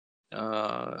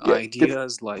yeah.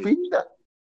 ideas, like, Thing that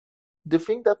the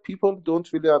thing that people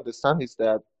don't really understand is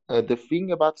that the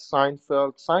thing about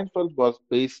Seinfeld was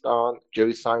based on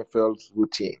Jerry Seinfeld's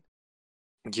routine,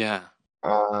 yeah,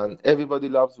 and Everybody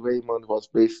Loves Raymond was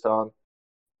based on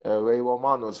Ray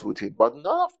Romano's routine. But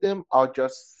none of them are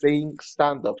just saying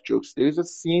stand-up jokes. There is a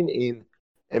scene in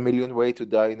A Million Way to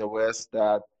Die in the West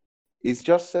that is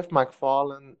just Seth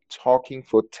MacFarlane talking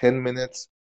for 10 minutes,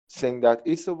 saying that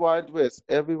it's a wild west,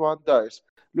 everyone dies.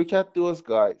 Look at those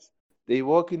guys. They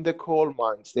work in the coal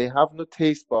mines. They have no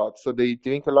taste buds, so they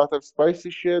drink a lot of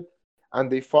spicy shit,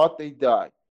 and they thought they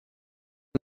die.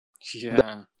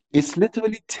 yeah. It's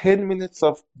literally 10 minutes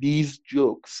of these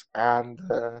jokes, and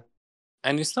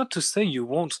And it's not to say you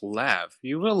won't laugh.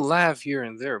 You will laugh here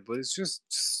and there, but it's just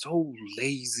so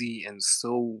lazy and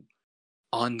so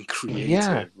yeah,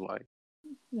 uncreative. Like,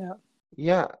 Yeah,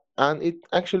 yeah, and it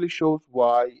actually shows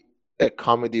why a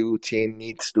comedy routine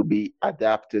needs to be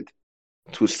adapted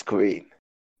to screen.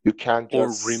 You can't or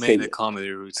just say remain a it.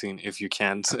 comedy routine if you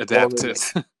can't Or adapt it.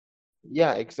 remake.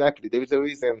 Yeah, exactly. There is a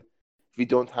reason we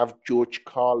don't have George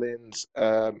Carlin's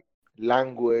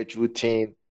language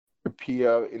routine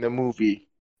appear in a movie.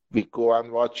 We go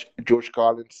and watch George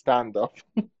Carlin stand up.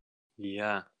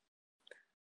 Yeah.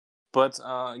 But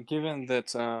given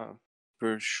that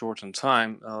we're short on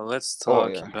time, let's Oh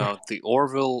talk yeah, about the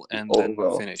Orville the and then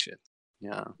Orwell. finish it.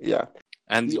 Yeah. Yeah,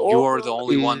 And the you're the Orwell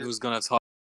only one is who's gonna talk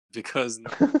because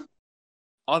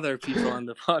other people on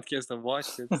the podcast have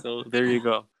watched it. So there you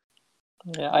go.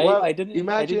 yeah. well. I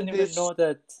Imagine didn't even this. know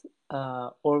that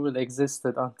Orwell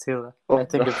existed until I Oh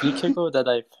think a God. week ago that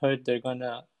I've heard they're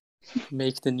gonna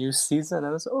make the new season.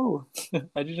 I was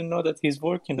I didn't know that he's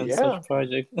working on such Yeah.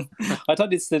 project. I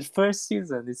thought it's the first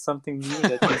season. It's something new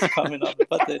that he's coming up.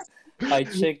 But I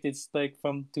checked. It's like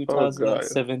from Oh God.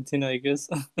 2017, I guess.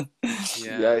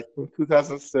 Yeah, Yeah. it's from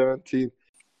 2017.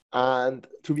 And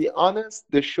to be honest,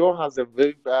 the show has a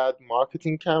very bad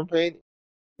marketing campaign.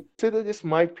 Consider this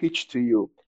my pitch to you.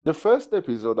 The first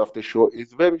episode of the show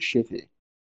is very shitty.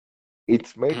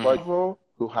 It's made by Bro,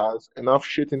 who has enough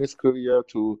shit in his career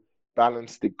to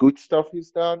balance the good stuff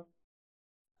he's done.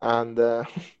 And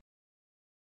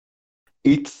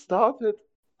it started,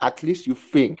 at least you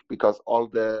think, because all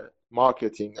the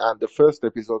marketing and the first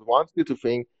episode wants you to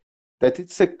think that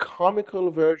it's a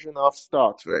comical version of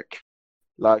Star Trek.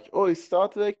 Like, oh, it's Star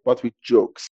Trek, but with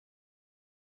jokes.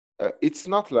 It's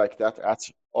not like that at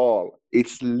all.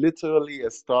 It's literally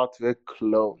a Star Trek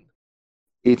clone.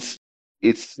 It's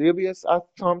it's serious at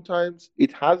sometimes.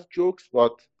 It has jokes,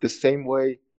 but the same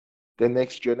way the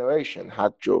Next Generation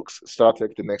had jokes. Star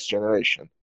Trek: The Next Generation,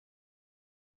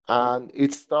 and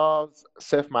it stars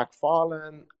Seth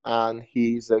MacFarlane, and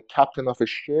he's a captain of a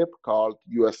ship called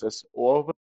USS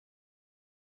Orville,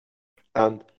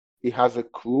 and he has a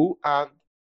crew, and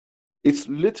it's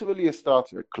literally a Star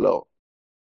Trek clone.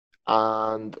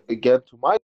 And again, to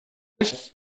my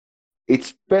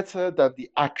it's better than the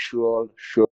actual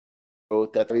show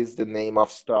that is the name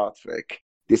of Star Trek,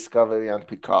 Discovery and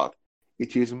Picard.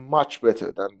 It is much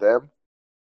better than them.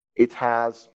 It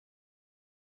has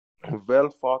well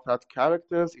thought out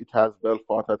characters, it has well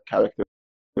thought out character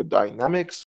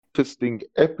dynamics, interesting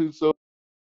episodes.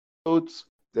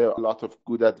 There are a lot of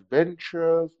good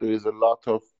adventures, there is a lot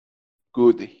of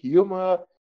good humor.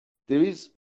 There is,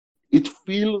 it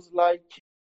feels like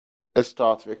a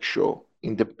Star Trek show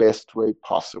in the best way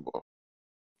possible.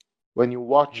 When you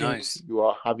watch it, Nice. you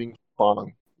are having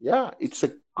fun. Yeah, it's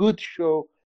a good show,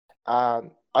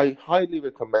 and I highly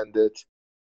recommend it.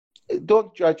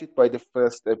 Don't judge it by the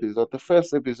first episode. The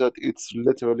first episode, it's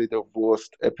literally the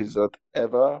worst episode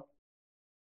ever.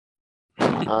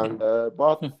 And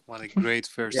but What a great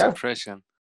first yeah, impression.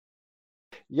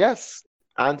 yes,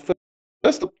 and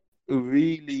first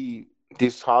really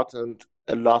disheartened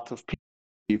a lot of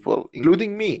people,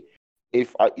 including me.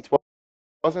 If it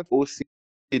wasn't OC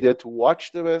there to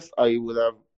watch the rest, I would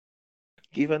have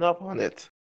given up on it.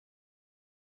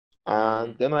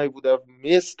 And then I would have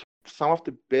missed some of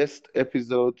the best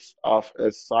episodes of a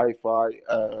sci-fi,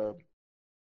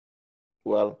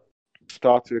 well,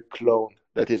 Star Trek clone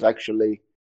that is actually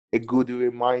a good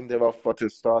reminder of what a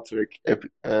Star Trek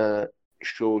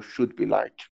show should be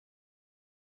like.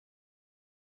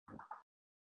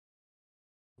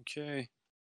 Okay.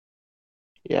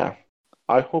 Yeah,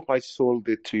 I hope I sold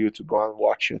it to you to go and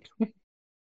watch it.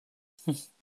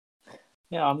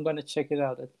 Yeah, I'm gonna check it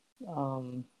out.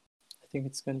 I think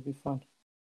it's gonna be fun.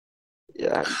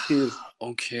 Yeah, it is.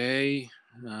 Okay.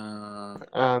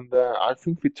 And I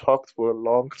think we talked for a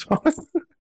long time.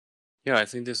 Yeah, I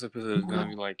think this episode is gonna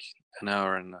be like an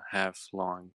hour and a half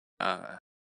long.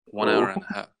 1 hour and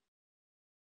a half.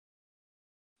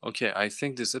 Okay, I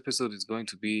think this episode is going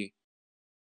to be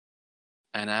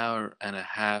an hour and a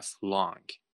half long.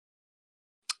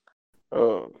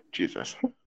 Oh, Jesus.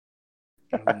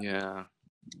 Yeah.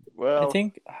 Well, I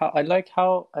think I like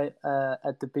how I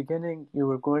at the beginning you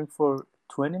were going for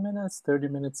 20 minutes, 30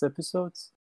 minutes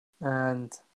episodes,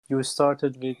 and you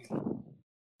started with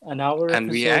an hour And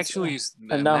we episodes,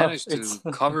 actually and now managed to it's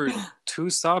cover 2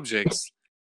 subjects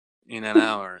in an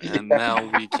hour, and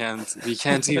now we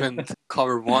can't even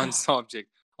cover one subject.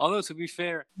 Although, to be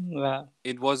fair, yeah.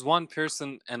 it was one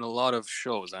person and a lot of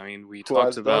shows. I mean, we who talked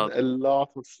has done about, a lot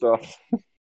of stuff.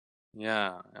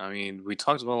 yeah, I mean, we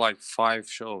talked about like 5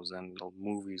 shows and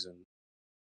movies and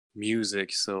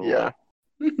music. So Yeah.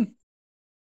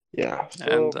 Yeah.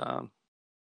 and So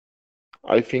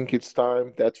I think it's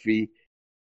time that we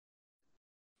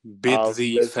bid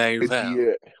thee let's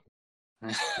farewell.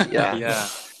 Yeah. Yeah,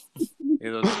 it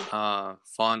was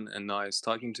fun and nice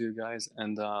talking to you guys.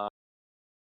 And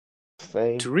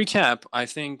Same. to recap, I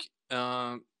think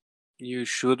you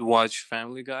should watch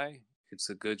Family Guy. It's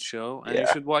a good show, and you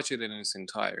Yeah. should watch it in its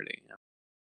entirety.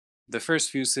 The first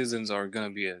few seasons are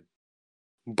gonna be a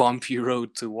bumpy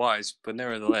road to watch, but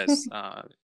nevertheless,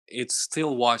 it's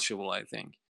still watchable, I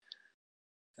think.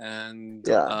 And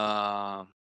Yeah.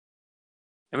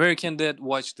 American Dad,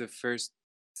 watch the first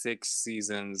 6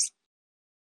 seasons,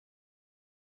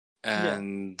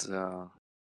 and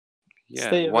yeah,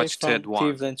 Stay away watch from Ted 1.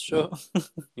 Cleveland show.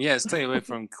 Yeah, stay away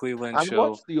from Cleveland And show.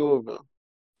 watch the Orville.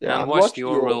 Yeah, And and watch watch the the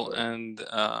Orville, Orville. and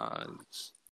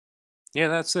yeah,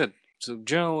 that's it. So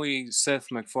generally,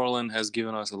 Seth MacFarlane has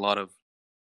given us a lot of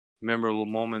memorable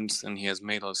moments, and he has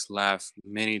made us laugh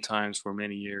many times for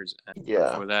many years. And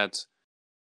Yeah. for that,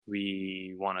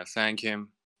 we want to thank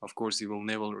him. Of course, he will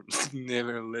never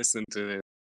never listen to this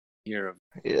year.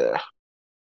 Yeah.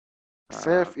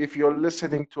 Seth, if you're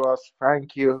listening to us,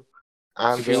 thank you.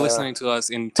 And If you're listening to us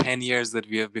in 10 years that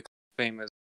we have become famous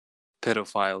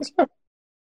pedophiles,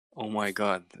 oh my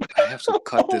god, I have to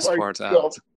cut this my part God.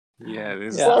 out. Yeah,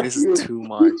 this Yeah. this is too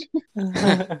much.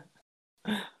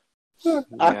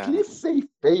 At least say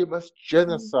famous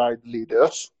genocide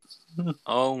leaders.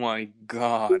 Oh my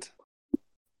god.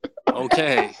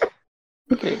 Okay.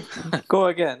 Okay, go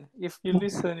again. If you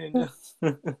listen in.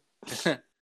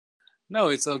 No,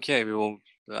 it's okay. We will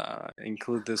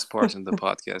include this part in the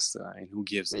podcast. And who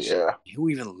gives a shit? Yeah. Who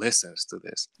even listens to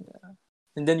this?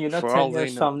 And then, 10 For all they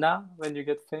years know. from now, when you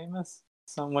get famous,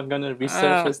 someone gonna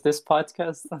resurface this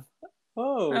podcast.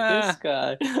 Oh, this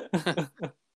guy.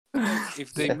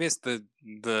 If they miss the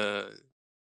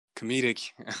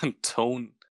comedic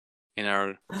tone in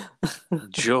our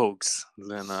jokes,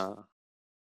 then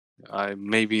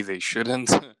maybe they shouldn't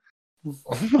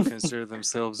consider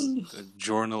themselves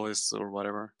journalists or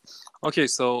whatever. Okay,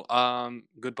 so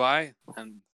goodbye,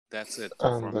 and that's it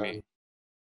And from me.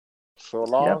 so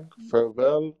long,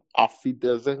 farewell, auf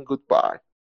Wiedersehen, goodbye.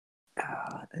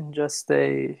 And just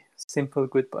a simple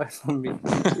goodbye from me.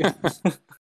 Thank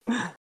you.